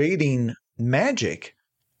creating magic.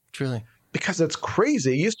 Truly. Because it's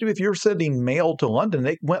crazy. It used to be if you were sending mail to London,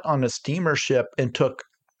 it went on a steamer ship and took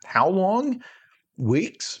how long?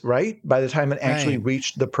 Weeks, right? By the time it actually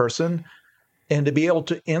reached the person. And to be able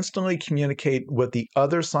to instantly communicate with the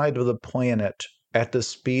other side of the planet at the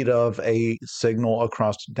speed of a signal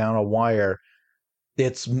down a wire,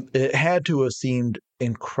 it had to have seemed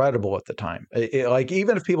incredible at the time. Like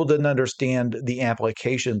even if people didn't understand the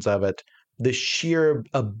applications of it, the sheer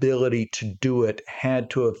ability to do it had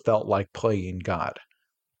to have felt like playing God.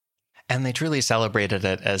 And they truly celebrated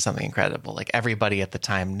it as something incredible. Like everybody at the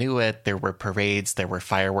time knew it. There were parades, there were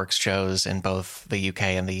fireworks shows in both the UK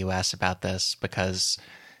and the US about this because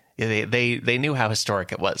they knew how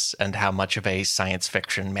historic it was and how much of a science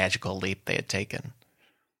fiction magical leap they had taken.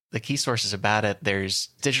 The key sources about it, there's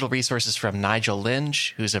digital resources from Nigel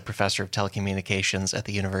Lynge, who's a professor of telecommunications at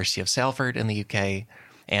the University of Salford in the UK,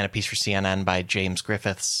 and a piece for CNN by James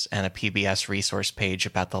Griffiths, and a PBS resource page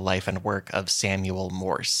about the life and work of Samuel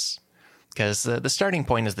Morse. Because the starting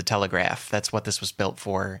point is the telegraph. That's what this was built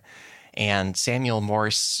for. And Samuel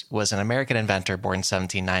Morse was an American inventor born in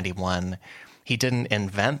 1791. He didn't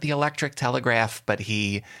invent the electric telegraph, but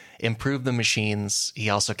he improved the machines. He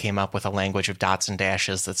also came up with a language of dots and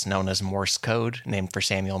dashes that's known as Morse code, named for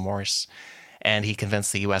Samuel Morse. And he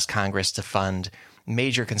convinced the U.S. Congress to fund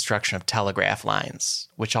major construction of telegraph lines,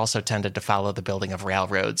 which also tended to follow the building of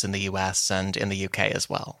railroads in the U.S. and in the U.K. as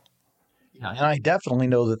well. Yeah, and I definitely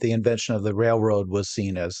know that the invention of the railroad was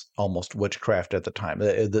seen as almost witchcraft at the time.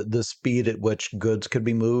 The speed at which goods could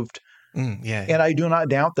be moved. Yeah. And I do not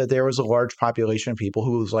doubt that there was a large population of people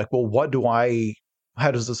who was like, well,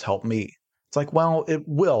 how does this help me? It's like, well, it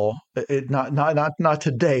will. Not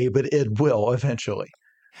today, but it will eventually.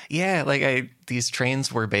 Yeah, these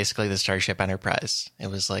trains were basically the Starship Enterprise. It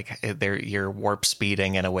was like you're warp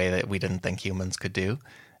speeding in a way that we didn't think humans could do.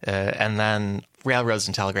 And then railroads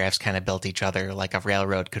and telegraphs kind of built each other. Like a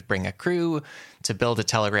railroad could bring a crew to build a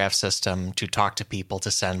telegraph system, to talk to people, to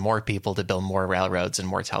send more people to build more railroads and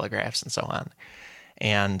more telegraphs and so on.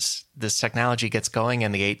 And this technology gets going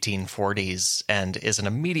in the 1840s and is an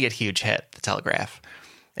immediate huge hit, the telegraph,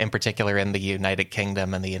 in particular in the United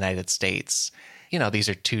Kingdom and the United States. You know, these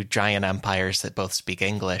are two giant empires that both speak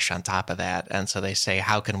English on top of that. And so they say,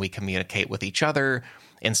 how can we communicate with each other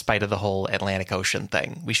in spite of the whole Atlantic Ocean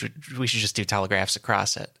thing? We should just do telegraphs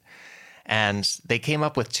across it. And they came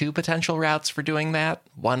up with two potential routes for doing that.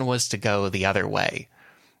 One was to go the other way.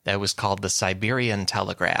 That was called the Siberian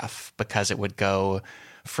telegraph, because it would go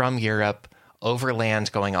from Europe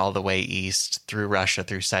overland, going all the way east through Russia,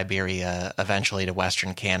 through Siberia, eventually to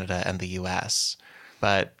Western Canada and the US.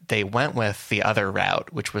 But they went with the other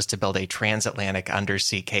route, which was to build a transatlantic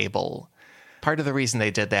undersea cable. Part of the reason they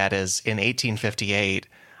did that is in 1858,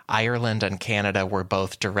 Ireland and Canada were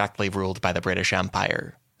both directly ruled by the British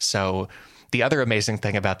Empire. So the other amazing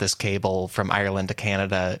thing about this cable from Ireland to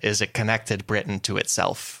Canada is it connected Britain to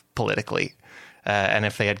itself politically. And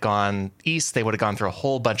if they had gone east, they would have gone through a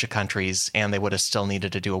whole bunch of countries, and they would have still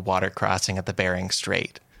needed to do a water crossing at the Bering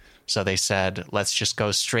Strait. So they said, let's just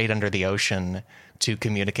go straight under the ocean to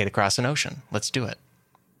communicate across an ocean. Let's do it.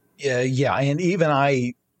 Yeah. And even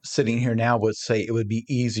I, sitting here now, would say it would be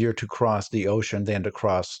easier to cross the ocean than to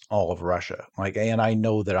cross all of Russia. And I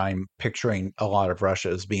know that I'm picturing a lot of Russia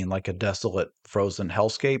as being like a desolate, frozen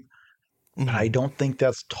hellscape. Mm-hmm. But I don't think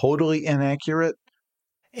that's totally inaccurate.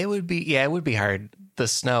 It would be hard. The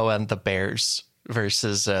snow and the bears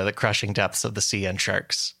versus the crushing depths of the sea and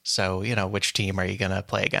sharks. So, which team are you going to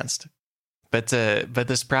play against? But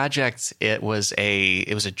this project, it was a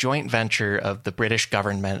joint venture of the British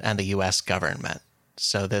government and the U.S. government.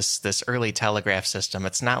 So this early telegraph system,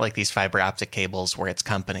 it's not like these fiber optic cables where it's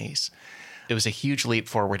companies. It was a huge leap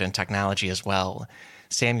forward in technology as well.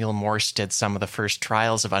 Samuel Morse did some of the first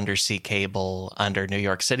trials of undersea cable under New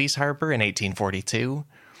York City's harbor in 1842.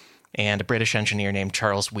 And a British engineer named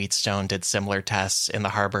Charles Wheatstone did similar tests in the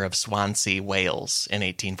harbor of Swansea, Wales in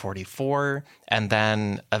 1844. And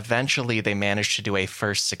then eventually they managed to do a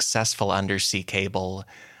first successful undersea cable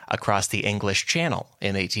across the English Channel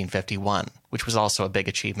in 1851, which was also a big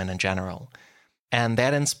achievement in general. And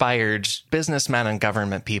that inspired businessmen and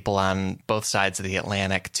government people on both sides of the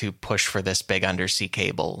Atlantic to push for this big undersea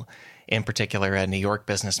cable. In particular, a New York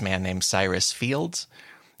businessman named Cyrus Field.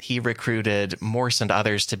 He recruited Morse and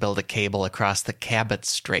others to build a cable across the Cabot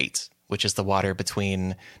Strait, which is the water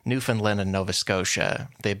between Newfoundland and Nova Scotia.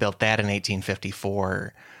 They built that in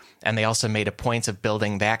 1854. And they also made a point of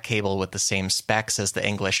building that cable with the same specs as the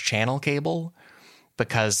English Channel cable,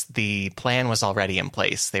 because the plan was already in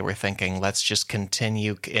place. They were thinking, let's just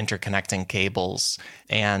continue interconnecting cables.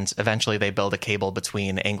 And eventually they build a cable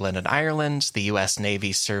between England and Ireland. The U.S.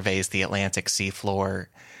 Navy surveys the Atlantic seafloor.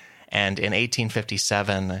 And in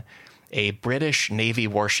 1857, a British Navy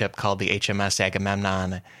warship called the HMS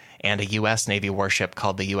Agamemnon and a U.S. Navy warship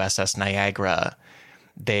called the USS Niagara,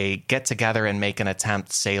 they get together and make an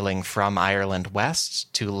attempt sailing from Ireland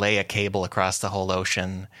west to lay a cable across the whole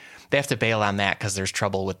ocean. They have to bail on that because there's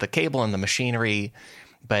trouble with the cable and the machinery.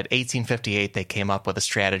 But 1858, they came up with a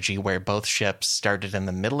strategy where both ships started in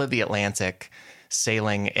the middle of the Atlantic,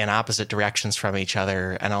 sailing in opposite directions from each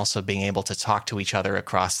other, and also being able to talk to each other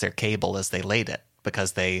across their cable as they laid it,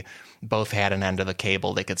 because they both had an end of the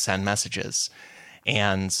cable they could send messages.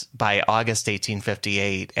 And by August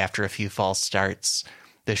 1858, after a few false starts,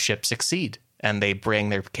 the ships succeed, and they bring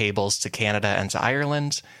their cables to Canada and to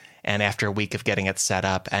Ireland, And after a week of getting it set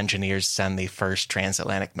up, engineers send the first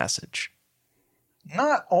transatlantic message.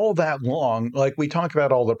 Not all that long. Like, we talk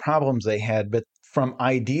about all the problems they had, but from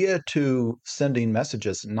idea to sending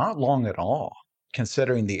messages, not long at all,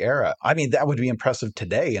 considering the era. I mean, that would be impressive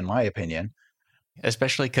today, in my opinion.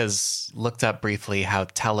 Especially because looked up briefly how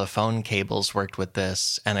telephone cables worked with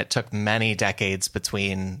this, and it took many decades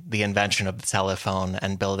between the invention of the telephone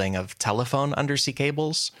and building of telephone undersea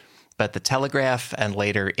cables. But the telegraph and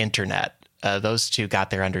later internet, those two got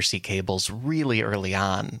their undersea cables really early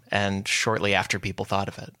on and shortly after people thought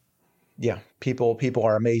of it. Yeah, people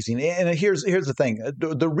are amazing. And here's the thing.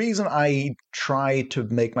 The reason I try to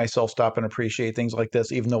make myself stop and appreciate things like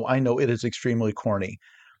this, even though I know it is extremely corny,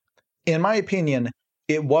 in my opinion,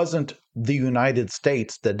 it wasn't the United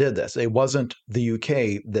States that did this. It wasn't the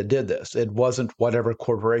UK that did this. It wasn't whatever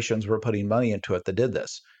corporations were putting money into it that did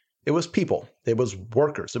this. It was people. It was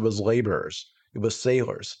workers. It was laborers. It was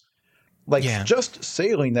sailors. Just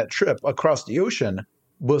sailing that trip across the ocean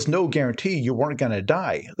was no guarantee you weren't going to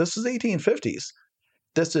die. This is 1850s.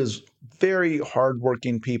 This is very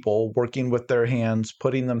hardworking people working with their hands,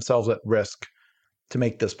 putting themselves at risk to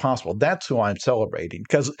make this possible. That's who I'm celebrating,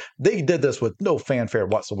 because they did this with no fanfare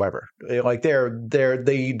whatsoever. Like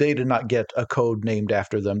they did not get a code named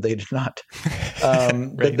after them. They did not.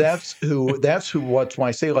 Right. But that's who. What's when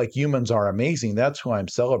I say like humans are amazing. That's who I'm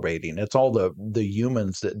celebrating. It's all the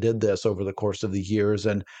humans that did this over the course of the years,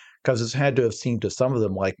 and because it's had to have seemed to some of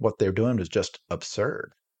them like what they're doing is just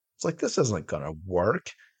absurd. It's like, this isn't going to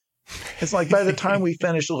work. It's like by the time we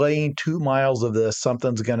finish laying 2 miles of this,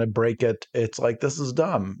 something's going to break it. It's like, this is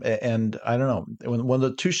dumb. And I don't know. When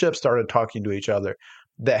the two ships started talking to each other,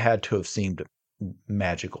 that had to have seemed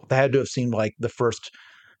magical. That had to have seemed like the first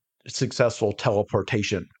successful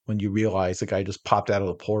teleportation when you realize the guy just popped out of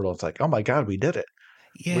the portal. It's like, oh my God, we did it.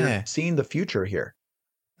 Yeah. We're seeing the future here.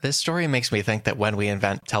 This story makes me think that when we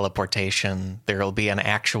invent teleportation, there will be an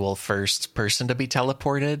actual first person to be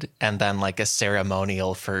teleported and then like a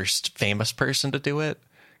ceremonial first famous person to do it.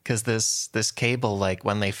 Because this cable, like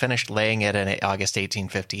when they finished laying it in August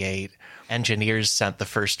 1858, engineers sent the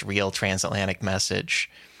first real transatlantic message.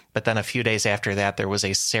 But then a few days after that, there was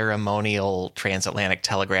a ceremonial transatlantic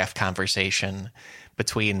telegraph conversation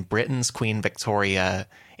between Britain's Queen Victoria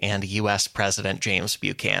and U.S. President James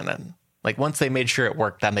Buchanan. Like, once they made sure it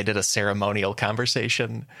worked, then they did a ceremonial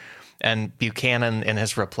conversation. And Buchanan, in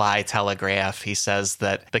his reply telegraph, he says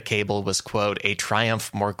that the cable was, quote, a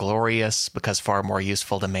triumph more glorious because far more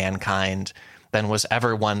useful to mankind than was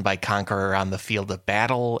ever won by conqueror on the field of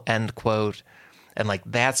battle, end quote. And, like,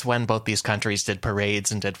 that's when both these countries did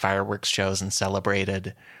parades and did fireworks shows and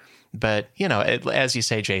celebrated. But, you know, as you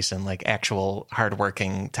say, Jason, like, actual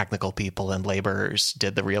hardworking technical people and laborers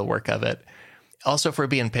did the real work of it. Also, if we're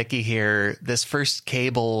being picky here, this first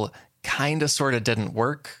cable kind of sort of didn't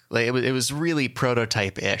work. Like, it was really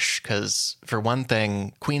prototype-ish because, for one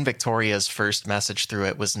thing, Queen Victoria's first message through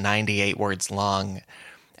it was 98 words long,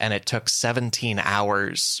 and it took 17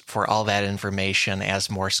 hours for all that information as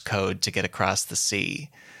Morse code to get across the sea.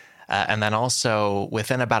 And then also,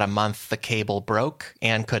 within about a month, the cable broke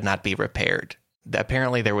and could not be repaired.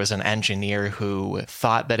 Apparently, there was an engineer who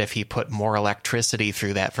thought that if he put more electricity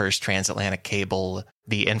through that first transatlantic cable,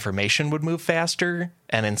 the information would move faster,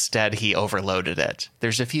 and instead he overloaded it.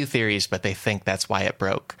 There's a few theories, but they think that's why it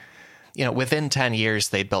broke. You know, within 10 years,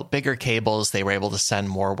 they built bigger cables. They were able to send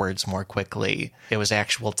more words more quickly. It was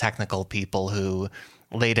actual technical people who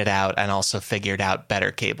laid it out and also figured out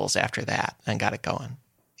better cables after that and got it going.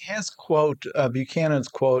 His quote, Buchanan's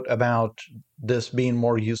quote about this being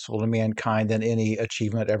more useful to mankind than any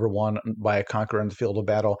achievement ever won by a conqueror in the field of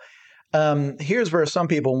battle. Here's where some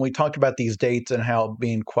people, when we talked about these dates and how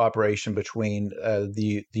being cooperation between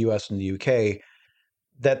the U.S. and the U.K.,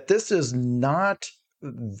 that this is not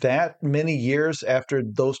that many years after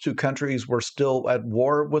those two countries were still at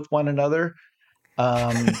war with one another.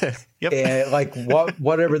 Yep. And like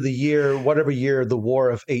whatever year the War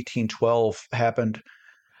of 1812 happened.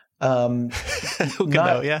 Who can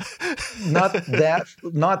know? Yeah. not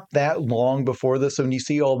that long before this. So when you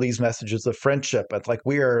see all these messages of friendship, it's like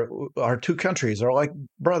our two countries are like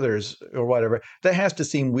brothers or whatever. That has to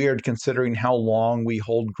seem weird considering how long we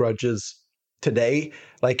hold grudges today.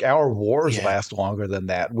 Like our wars last longer than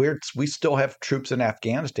that. We still have troops in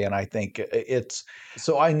Afghanistan. I think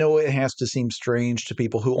so I know it has to seem strange to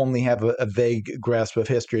people who only have a vague grasp of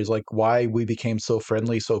history. Is like why we became so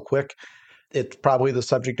friendly so quick. It's probably the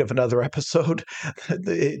subject of another episode.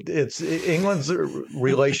 It's England's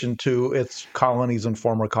relation to its colonies and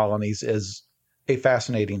former colonies is a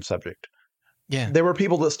fascinating subject. Yeah. There were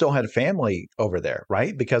people that still had family over there,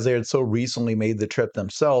 right? Because they had so recently made the trip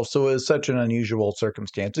themselves. So it was such an unusual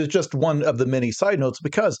circumstance. It's just one of the many side notes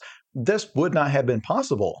because this would not have been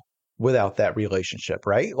possible without that relationship,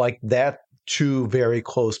 right? Like that two very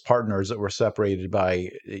close partners that were separated by,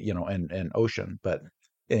 an ocean. But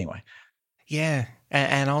anyway. Yeah.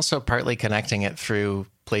 And also partly connecting it through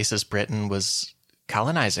places Britain was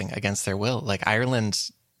colonizing against their will. Like Ireland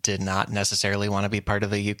did not necessarily want to be part of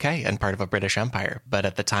the UK and part of a British empire. But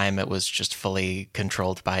at the time, it was just fully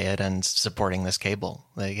controlled by it and supporting this cable.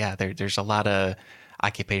 There's a lot of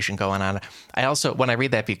occupation going on. I also, when I read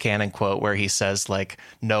that Buchanan quote where he says, like,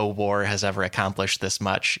 no war has ever accomplished this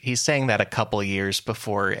much, he's saying that a couple years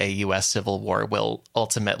before a U.S. Civil War will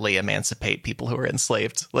ultimately emancipate people who are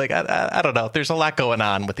enslaved. Like, I don't know. There's a lot going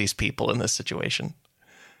on with these people in this situation.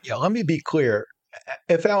 Yeah, let me be clear.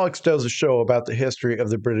 If Alex does a show about the history of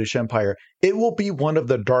the British Empire, it will be one of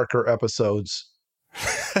the darker episodes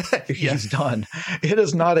he's done. It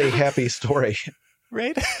is not a happy story.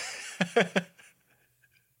 Right?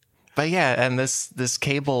 But yeah, and this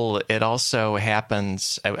cable, it also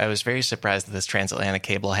happens. I was very surprised that this transatlantic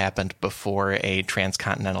cable happened before a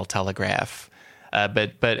transcontinental telegraph.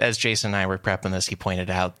 But as Jason and I were prepping this, he pointed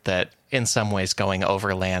out that in some ways going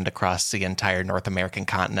overland across the entire North American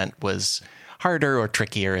continent was harder or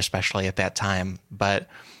trickier, especially at that time. But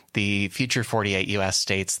the future 48 U.S.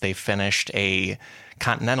 states, they finished a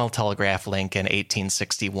continental telegraph link in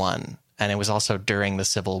 1861. And it was also during the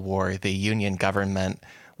Civil War. The Union government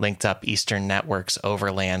linked up Eastern networks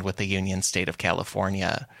overland with the Union state of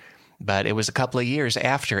California. But it was a couple of years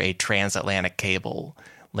after a transatlantic cable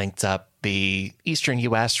linked up the Eastern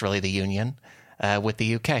U.S., really the Union, with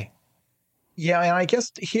the UK. Yeah, and I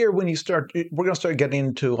guess here we're going to start getting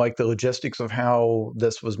into like the logistics of how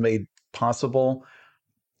this was made possible.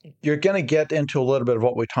 You're going to get into a little bit of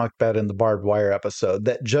what we talked about in the barbed wire episode,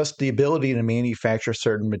 that just the ability to manufacture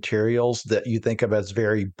certain materials that you think of as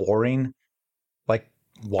very boring, like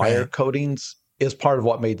wire coatings, is part of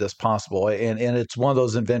what made this possible. And it's one of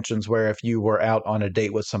those inventions where if you were out on a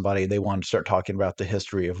date with somebody, they wanted to start talking about the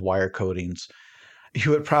history of wire coatings,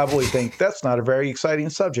 you would probably think that's not a very exciting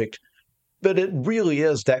subject. But it really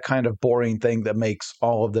is that kind of boring thing that makes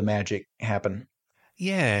all of the magic happen.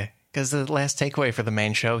 Yeah, because the last takeaway for the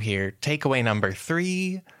main show here, takeaway number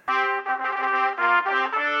 3.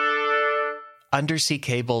 Undersea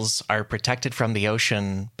cables are protected from the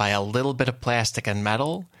ocean by a little bit of plastic and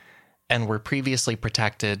metal, and were previously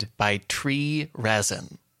protected by tree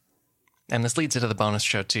resin. And this leads into the bonus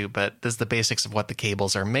show too, but this is the basics of what the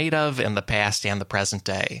cables are made of in the past and the present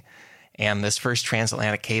day. And this first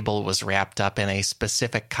transatlantic cable was wrapped up in a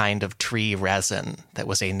specific kind of tree resin that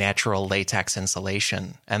was a natural latex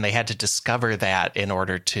insulation. And they had to discover that in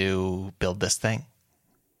order to build this thing.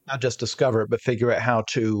 Not just discover it, but figure out how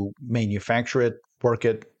to manufacture it, work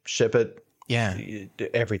it, ship it. Yeah.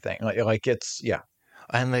 Everything. Like it's, yeah.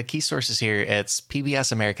 And the key sources here, it's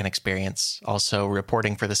PBS American Experience, also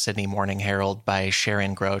reporting for the Sydney Morning Herald by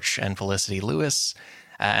Sharon Groach and Felicity Lewis,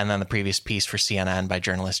 and then the previous piece for CNN by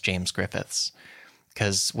journalist James Griffiths.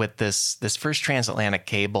 Because with this first transatlantic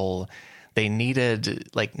cable, they needed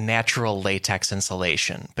like natural latex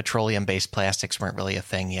insulation. Petroleum-based plastics weren't really a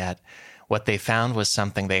thing yet. What they found was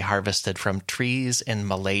something they harvested from trees in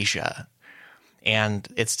Malaysia. And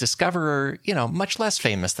its discoverer, much less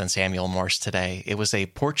famous than Samuel Morse today. It was a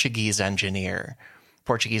Portuguese engineer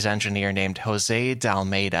named José de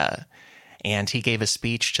Almeida. And he gave a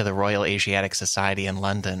speech to the Royal Asiatic Society in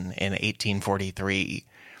London in 1843.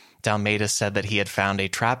 De Almeida said that he had found a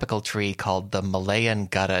tropical tree called the Malayan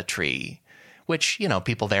gutta tree, which,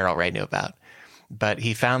 people there already knew about. But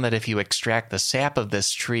he found that if you extract the sap of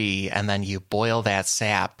this tree and then you boil that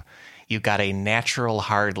sap, you got a natural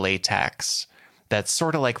hard latex that's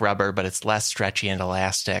sort of like rubber, but it's less stretchy and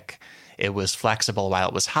elastic. It was flexible while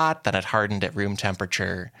it was hot, then it hardened at room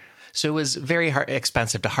temperature. So it was very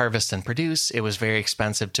expensive to harvest and produce. It was very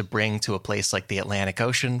expensive to bring to a place like the Atlantic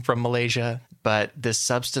Ocean from Malaysia. But this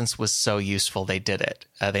substance was so useful, they did it.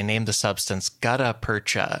 They named the substance gutta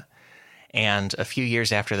percha. And a few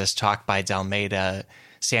years after this talk by de Almeida,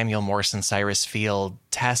 Samuel Morse and Cyrus Field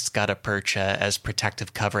test gutta percha as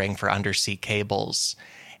protective covering for undersea cables.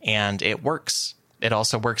 And it works. It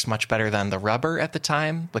also works much better than the rubber at the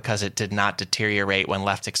time because it did not deteriorate when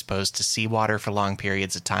left exposed to seawater for long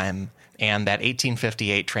periods of time. And that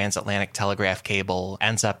 1858 transatlantic telegraph cable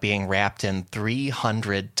ends up being wrapped in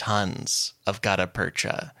 300 tons of gutta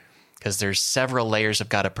percha because there's several layers of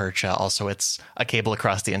gutta percha. Also, it's a cable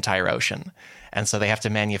across the entire ocean. And so they have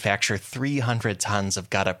to manufacture 300 tons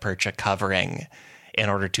of gutta percha covering in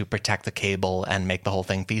order to protect the cable and make the whole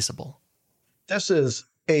thing feasible. this is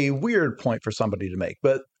a weird point for somebody to make.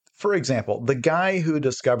 But for example, the guy who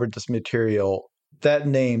discovered this material, that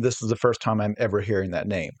name, this is the first time I'm ever hearing that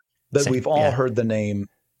name. But we've all heard the name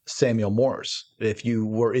Samuel Morse. If you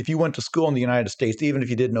went to school in the United States, even if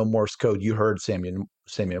you didn't know Morse code, you heard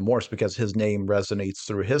Samuel Morse because his name resonates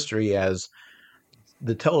through history as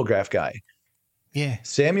the telegraph guy. Yeah.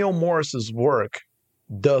 Samuel Morse's work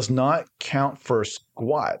does not count for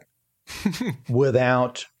squat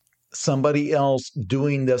without somebody else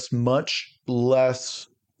doing this much less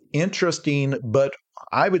interesting, but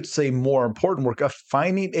I would say more important work of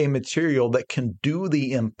finding a material that can do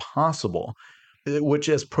the impossible, which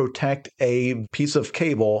is protect a piece of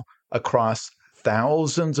cable across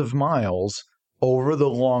thousands of miles over the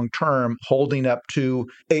long term, holding up to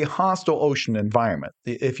a hostile ocean environment.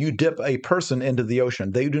 If you dip a person into the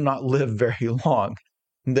ocean, they do not live very long.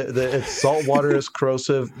 The salt water is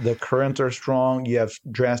corrosive. The currents are strong. You have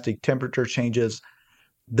drastic temperature changes.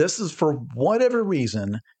 This is, for whatever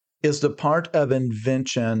reason, is the part of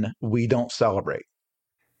invention we don't celebrate.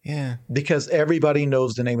 Yeah. Because everybody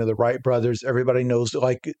knows the name of the Wright brothers. Everybody knows,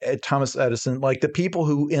 like Thomas Edison, like the people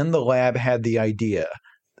who in the lab had the idea.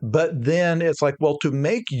 But then it's like, well, to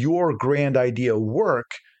make your grand idea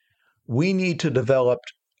work, we need to develop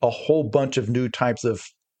a whole bunch of new types of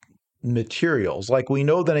materials. Like we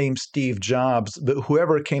know the name Steve Jobs, but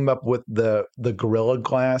whoever came up with the Gorilla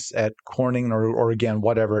Glass at Corning or again,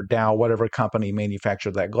 whatever Dow, whatever company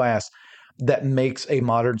manufactured that glass that makes a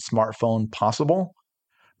modern smartphone possible,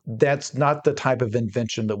 that's not the type of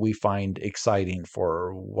invention that we find exciting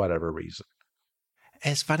for whatever reason.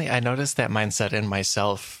 It's funny. I noticed that mindset in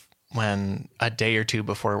myself when a day or two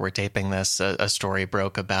before we're taping this, a story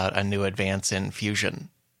broke about a new advance in fusion,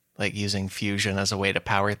 like using fusion as a way to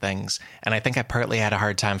power things. And I think I partly had a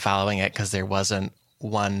hard time following it because there wasn't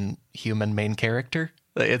one human main character.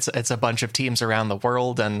 It's a bunch of teams around the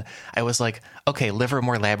world. And I was like, okay,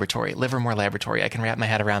 Livermore Laboratory. I can wrap my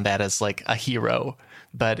head around that as like a hero.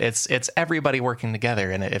 But it's everybody working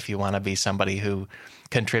together. And if you want to be somebody who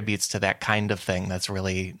contributes to that kind of thing, that's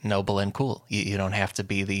really noble and cool. You don't have to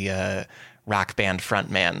be the rock band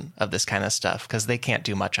frontman of this kind of stuff because they can't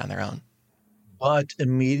do much on their own. But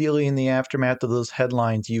immediately in the aftermath of those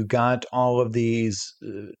headlines, you got all of these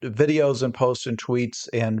videos and posts and tweets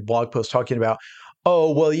and blog posts talking about,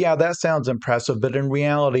 oh, well, yeah, that sounds impressive. But in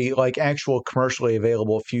reality, like actual commercially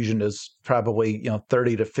available fusion is probably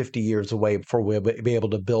 30 to 50 years away before we'll be able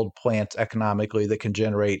to build plants economically that can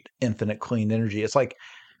generate infinite clean energy. It's like,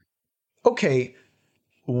 okay,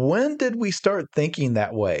 when did we start thinking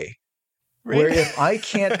that way? Right. Where if I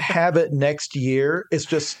can't have it next year, it's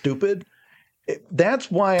just stupid.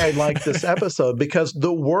 That's why I like this episode, because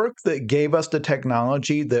the work that gave us the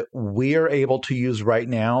technology that we are able to use right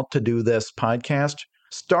now to do this podcast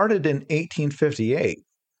started in 1858.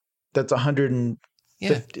 That's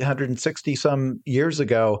 160 some years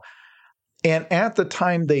ago. And at the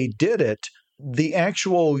time they did it, the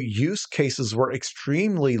actual use cases were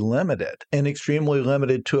extremely limited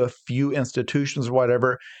to a few institutions or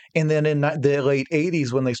whatever. And then in the late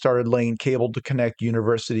 80s, when they started laying cable to connect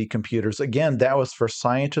university computers, again, that was for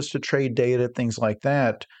scientists to trade data, things like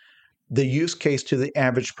that. The use case to the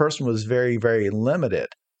average person was very, very limited.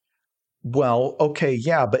 Well, okay,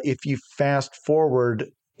 yeah, but if you fast forward,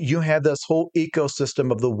 you have this whole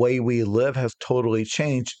ecosystem of the way we live has totally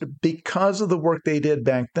changed because of the work they did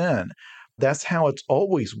back then. That's how it's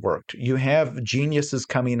always worked. You have geniuses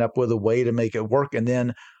coming up with a way to make it work, and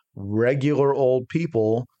then regular old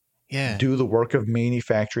people do the work of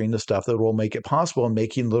manufacturing the stuff that will make it possible and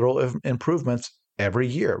making little improvements every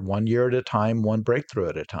year, 1 year at a time, one breakthrough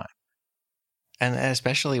at a time. And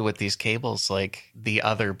especially with these cables, like the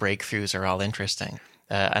other breakthroughs are all interesting.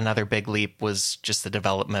 Another big leap was just the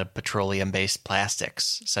development of petroleum-based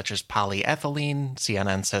plastics, such as polyethylene.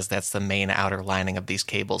 CNN says that's the main outer lining of these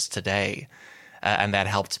cables today. And that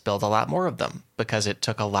helped build a lot more of them because it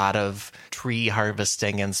took a lot of tree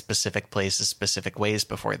harvesting in specific places, specific ways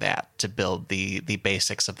before that to build the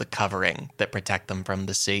basics of the covering that protect them from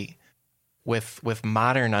the sea. With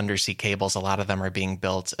modern undersea cables, a lot of them are being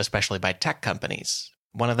built, especially by tech companies.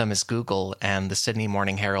 One of them is Google, and the Sydney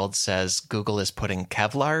Morning Herald says Google is putting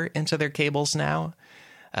Kevlar into their cables now.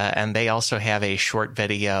 And they also have a short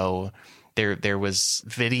video. There was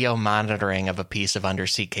video monitoring of a piece of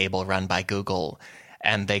undersea cable run by Google,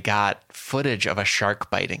 and they got footage of a shark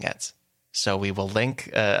biting it. So we will link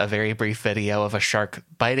a very brief video of a shark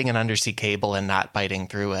biting an undersea cable and not biting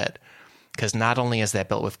through it. Because not only is that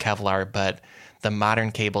built with Kevlar, but the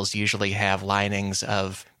modern cables usually have linings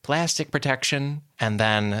of plastic protection and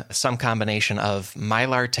then some combination of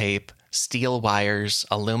Mylar tape, steel wires,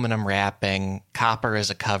 aluminum wrapping, copper as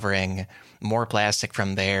a covering, more plastic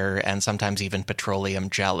from there, and sometimes even petroleum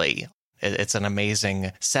jelly. It's an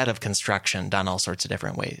amazing set of construction done all sorts of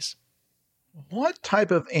different ways. What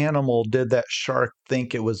type of animal did that shark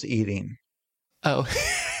think it was eating? Oh.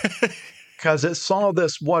 Because it saw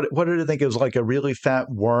this, what did it think? It was like a really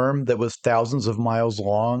fat worm that was thousands of miles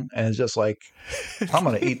long. And it's just like, I'm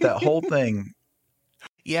going to eat that whole thing.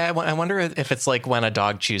 Yeah, I wonder if it's like when a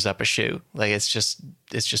dog chews up a shoe. Like it's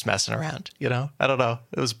just messing around, you know? I don't know.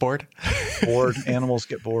 It was bored. Bored. Animals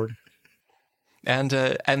get bored. And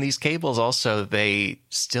these cables also, they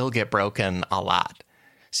still get broken a lot.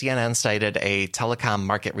 CNN cited a telecom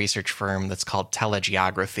market research firm that's called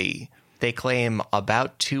Telegeography. They claim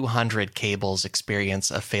about 200 cables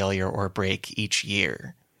experience a failure or break each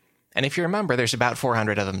year. And if you remember, there's about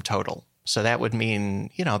 400 of them total. So that would mean,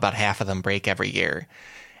 about half of them break every year.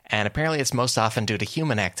 And apparently it's most often due to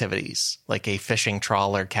human activities, like a fishing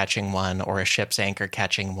trawler catching one or a ship's anchor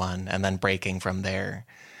catching one and then breaking from there.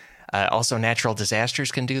 Also, natural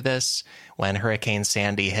disasters can do this. When Hurricane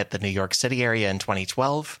Sandy hit the New York City area in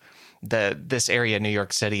 2012, this area, New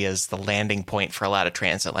York City, is the landing point for a lot of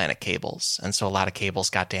transatlantic cables. And so a lot of cables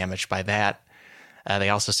got damaged by that. They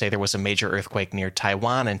also say there was a major earthquake near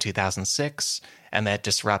Taiwan in 2006, and that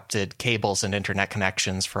disrupted cables and internet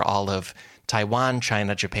connections for all of Taiwan,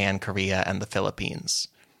 China, Japan, Korea, and the Philippines.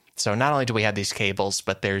 So not only do we have these cables,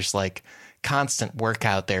 but there's like constant work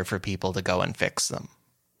out there for people to go and fix them.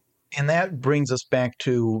 And that brings us back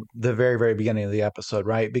to the very, very beginning of the episode,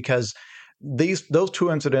 right? Because those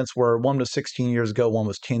two incidents were, one was 16 years ago, one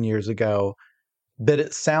was 10 years ago. But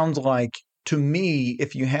it sounds like, to me,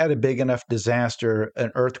 if you had a big enough disaster,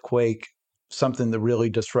 an earthquake, something that really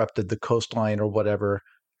disrupted the coastline or whatever,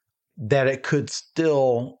 that it could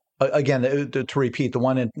still, again, to repeat, the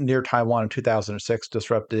one near Taiwan in 2006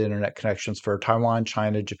 disrupted internet connections for Taiwan,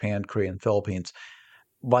 China, Japan, Korea, and Philippines.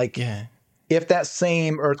 Yeah. If that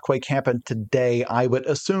same earthquake happened today, I would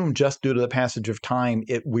assume just due to the passage of time,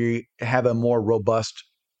 we have a more robust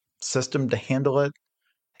system to handle it.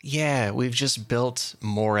 Yeah, we've just built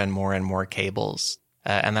more and more and more cables.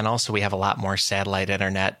 And then also we have a lot more satellite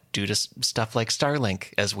internet due to stuff like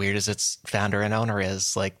Starlink, as weird as its founder and owner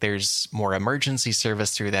is. Like there's more emergency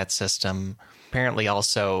service through that system. Apparently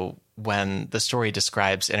also when the story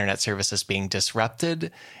describes internet services being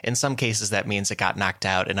disrupted, in some cases that means it got knocked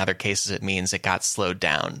out. In other cases, it means it got slowed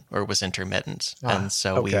down or was intermittent. And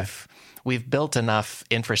so okay. we've built enough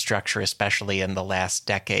infrastructure, especially in the last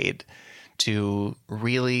decade, to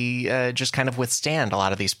really just kind of withstand a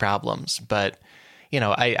lot of these problems. But,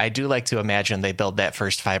 I do like to imagine they build that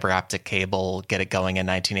first fiber optic cable, get it going in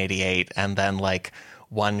 1988, and then like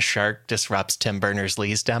one shark disrupts Tim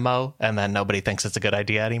Berners-Lee's demo, and then nobody thinks it's a good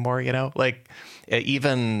idea anymore, Like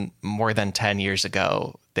even more than 10 years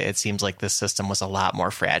ago, it seems like this system was a lot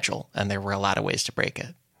more fragile, and there were a lot of ways to break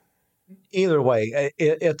it. Either way,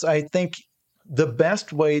 it's I think the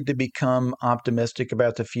best way to become optimistic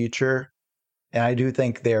about the future, and I do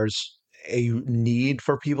think there's a need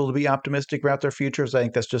for people to be optimistic about their futures. I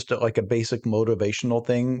think that's just like a basic motivational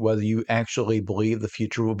thing, whether you actually believe the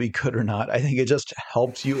future will be good or not. I think it just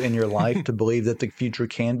helps you in your life to believe that the future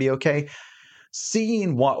can be okay.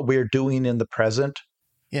 Seeing what we're doing in the present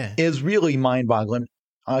is really mind-boggling.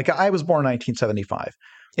 Like I was born in 1975.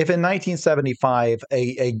 If in 1975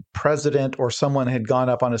 a president or someone had gone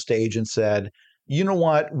up on a stage and said, you know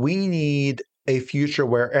what, we need a future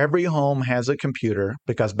where every home has a computer,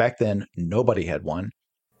 because back then nobody had one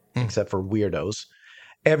except for weirdos.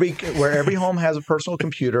 Where every home has a personal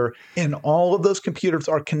computer, and all of those computers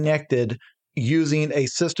are connected using a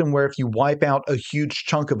system where if you wipe out a huge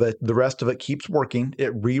chunk of it, the rest of it keeps working.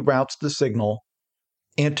 It reroutes the signal.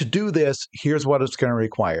 And to do this, here's what it's going to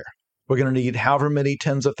require. We're going to need however many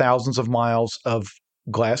tens of thousands of miles of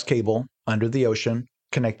glass cable under the ocean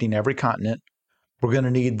connecting every continent. We're going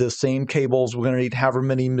to need the same cables. We're going to need however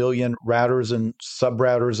many million routers and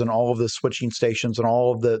sub-routers and all of the switching stations and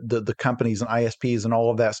all of the companies and ISPs and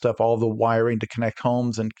all of that stuff, all of the wiring to connect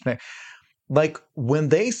homes and connect. Like when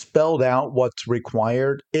they spelled out what's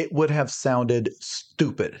required, it would have sounded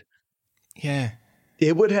stupid. Yeah.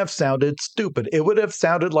 It would have sounded stupid. It would have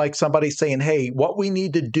sounded like somebody saying, hey, what we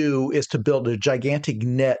need to do is to build a gigantic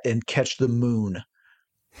net and catch the moon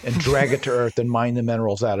and drag it to Earth and mine the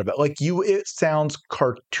minerals out of it. It sounds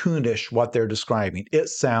cartoonish what they're describing. It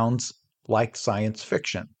sounds like science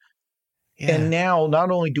fiction. Yeah. And now not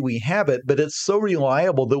only do we have it, but it's so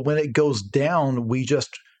reliable that when it goes down, we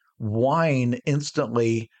just whine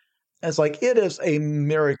instantly. It's like, it is a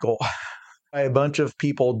miracle. A bunch of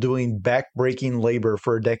people doing back-breaking labor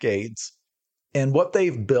for decades. And what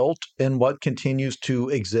they've built and what continues to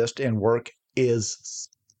exist and work is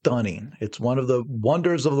stunning. It's one of the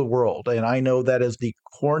wonders of the world. And I know that is the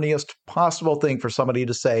corniest possible thing for somebody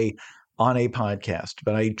to say on a podcast,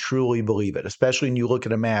 but I truly believe it, especially when you look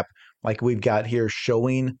at a map like we've got here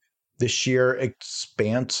showing the sheer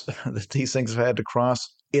expanse that these things have had to cross.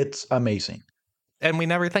 It's amazing. And we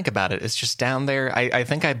never think about it. It's just down there. I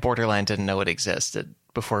think I borderline didn't know it existed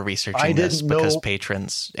before researching this because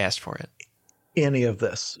patrons asked for it. Any of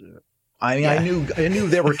this. I mean, I knew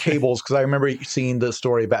there were cables because I remember seeing the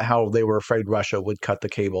story about how they were afraid Russia would cut the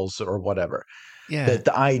cables or whatever. Yeah. But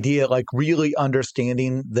the idea, like really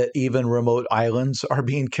understanding that even remote islands are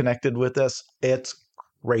being connected with this, it's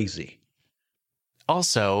crazy.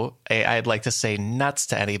 Also, I'd like to say nuts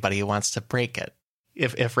to anybody who wants to break it.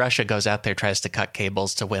 If Russia goes out there, tries to cut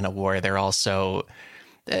cables to win a war, they're also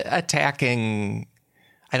attacking,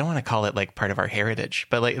 I don't want to call it like part of our heritage,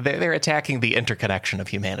 but like they're attacking the interconnection of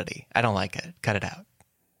humanity. I don't like it. Cut it out.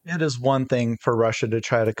 It is one thing for Russia to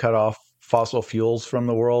try to cut off fossil fuels from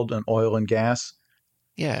the world and oil and gas.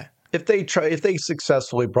 Yeah. If they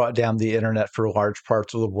successfully brought down the internet for large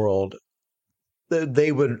parts of the world,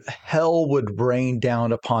 hell would rain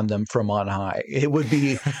down upon them from on high. It would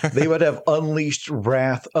be, they would have unleashed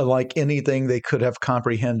wrath like anything they could have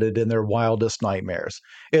comprehended in their wildest nightmares.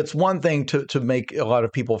 It's one thing to make a lot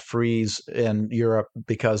of people freeze in Europe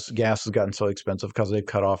because gas has gotten so expensive because they've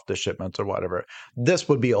cut off the shipments or whatever. This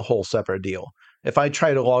would be a whole separate deal. If I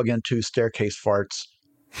try to log into Staircase Farts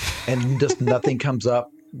and just nothing comes up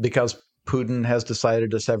because Putin has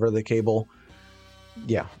decided to sever the cable,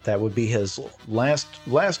 yeah, that would be his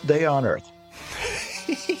last day on Earth.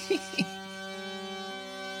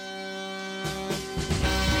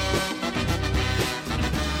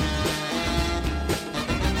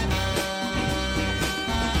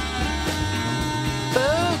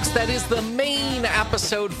 Folks, that is the main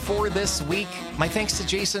episode for this week. My thanks to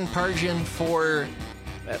Jason Pargin for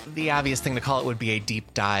the obvious thing to call it would be a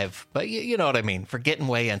deep dive, but you know what I mean, for getting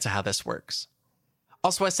way into how this works.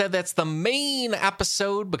 Also, I said that's the main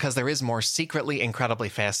episode because there is more secretly incredibly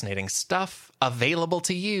fascinating stuff available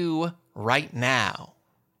to you right now.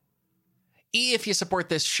 If you support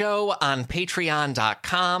this show on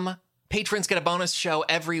patreon.com, patrons get a bonus show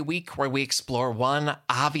every week where we explore one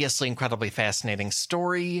obviously incredibly fascinating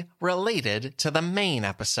story related to the main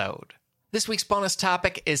episode. This week's bonus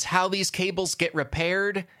topic is how these cables get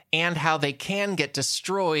repaired and how they can get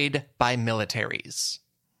destroyed by militaries.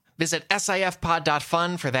 Visit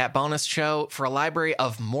sifpod.fun for that bonus show, for a library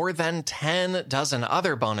of more than 10 dozen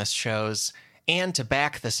other bonus shows, and to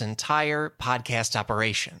back this entire podcast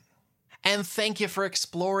operation. And thank you for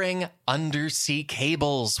exploring undersea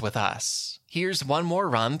cables with us. Here's one more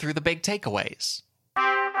run through the big takeaways.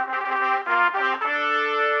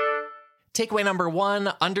 Takeaway number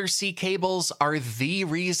 1, undersea cables are the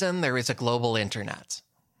reason there is a global internet.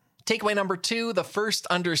 Takeaway number 2, the first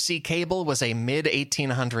undersea cable was a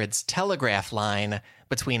mid-1800s telegraph line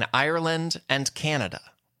between Ireland and Canada.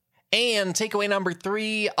 And takeaway number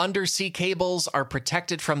 3, undersea cables are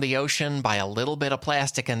protected from the ocean by a little bit of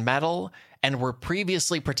plastic and metal, and were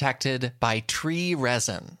previously protected by tree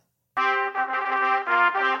resin.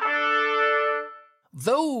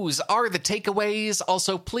 Those are the takeaways.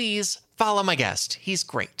 Also, please follow my guest. He's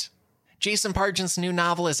great. Jason Pargin's new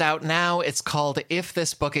novel is out now. It's called If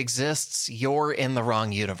This Book Exists, You're in the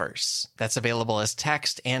Wrong Universe. That's available as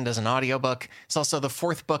text and as an audiobook. It's also the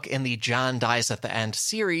 4th book in the John Dies at the End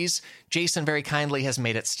series. Jason very kindly has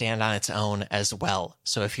made it stand on its own as well.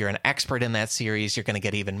 So if you're an expert in that series, you're going to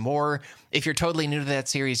get even more. If you're totally new to that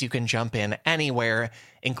series, you can jump in anywhere,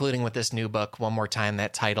 including with this new book. One more time,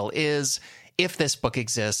 that title is If This Book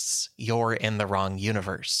Exists, You're in the Wrong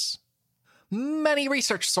Universe. Many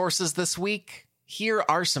research sources this week. Here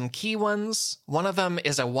are some key ones. One of them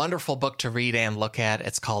is a wonderful book to read and look at.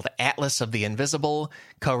 It's called Atlas of the Invisible,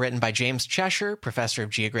 co-written by James Cheshire, Professor of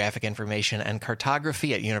Geographic Information and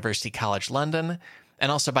Cartography at University College London,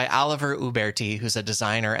 and also by Oliver Uberti, who's a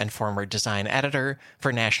designer and former design editor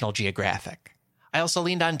for National Geographic. I also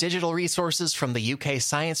leaned on digital resources from the UK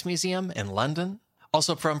Science Museum in London,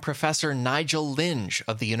 also from Professor Nigel Linge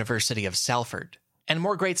of the University of Salford. And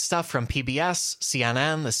more great stuff from PBS,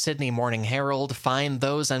 CNN, the Sydney Morning Herald. Find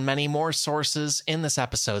those and many more sources in this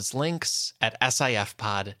episode's links at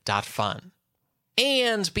sifpod.fun.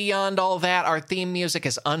 And beyond all that, our theme music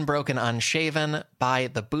is Unbroken Unshaven by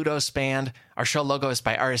the Budos Band. Our show logo is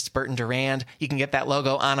by artist Burton Durand. You can get that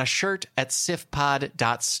logo on a shirt at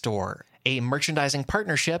sifpod.store, a merchandising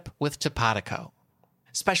partnership with Topatico.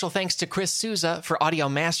 Special thanks to Chris Souza for audio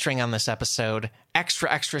mastering on this episode.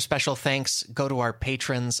 Extra special thanks go to our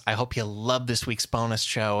patrons. I hope you love this week's bonus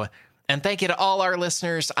show. And thank you to all our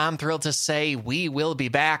listeners. I'm thrilled to say we will be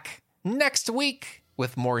back next week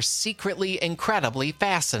with more secretly incredibly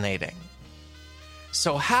fascinating.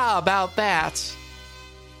 So how about that?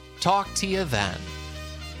 Talk to you then.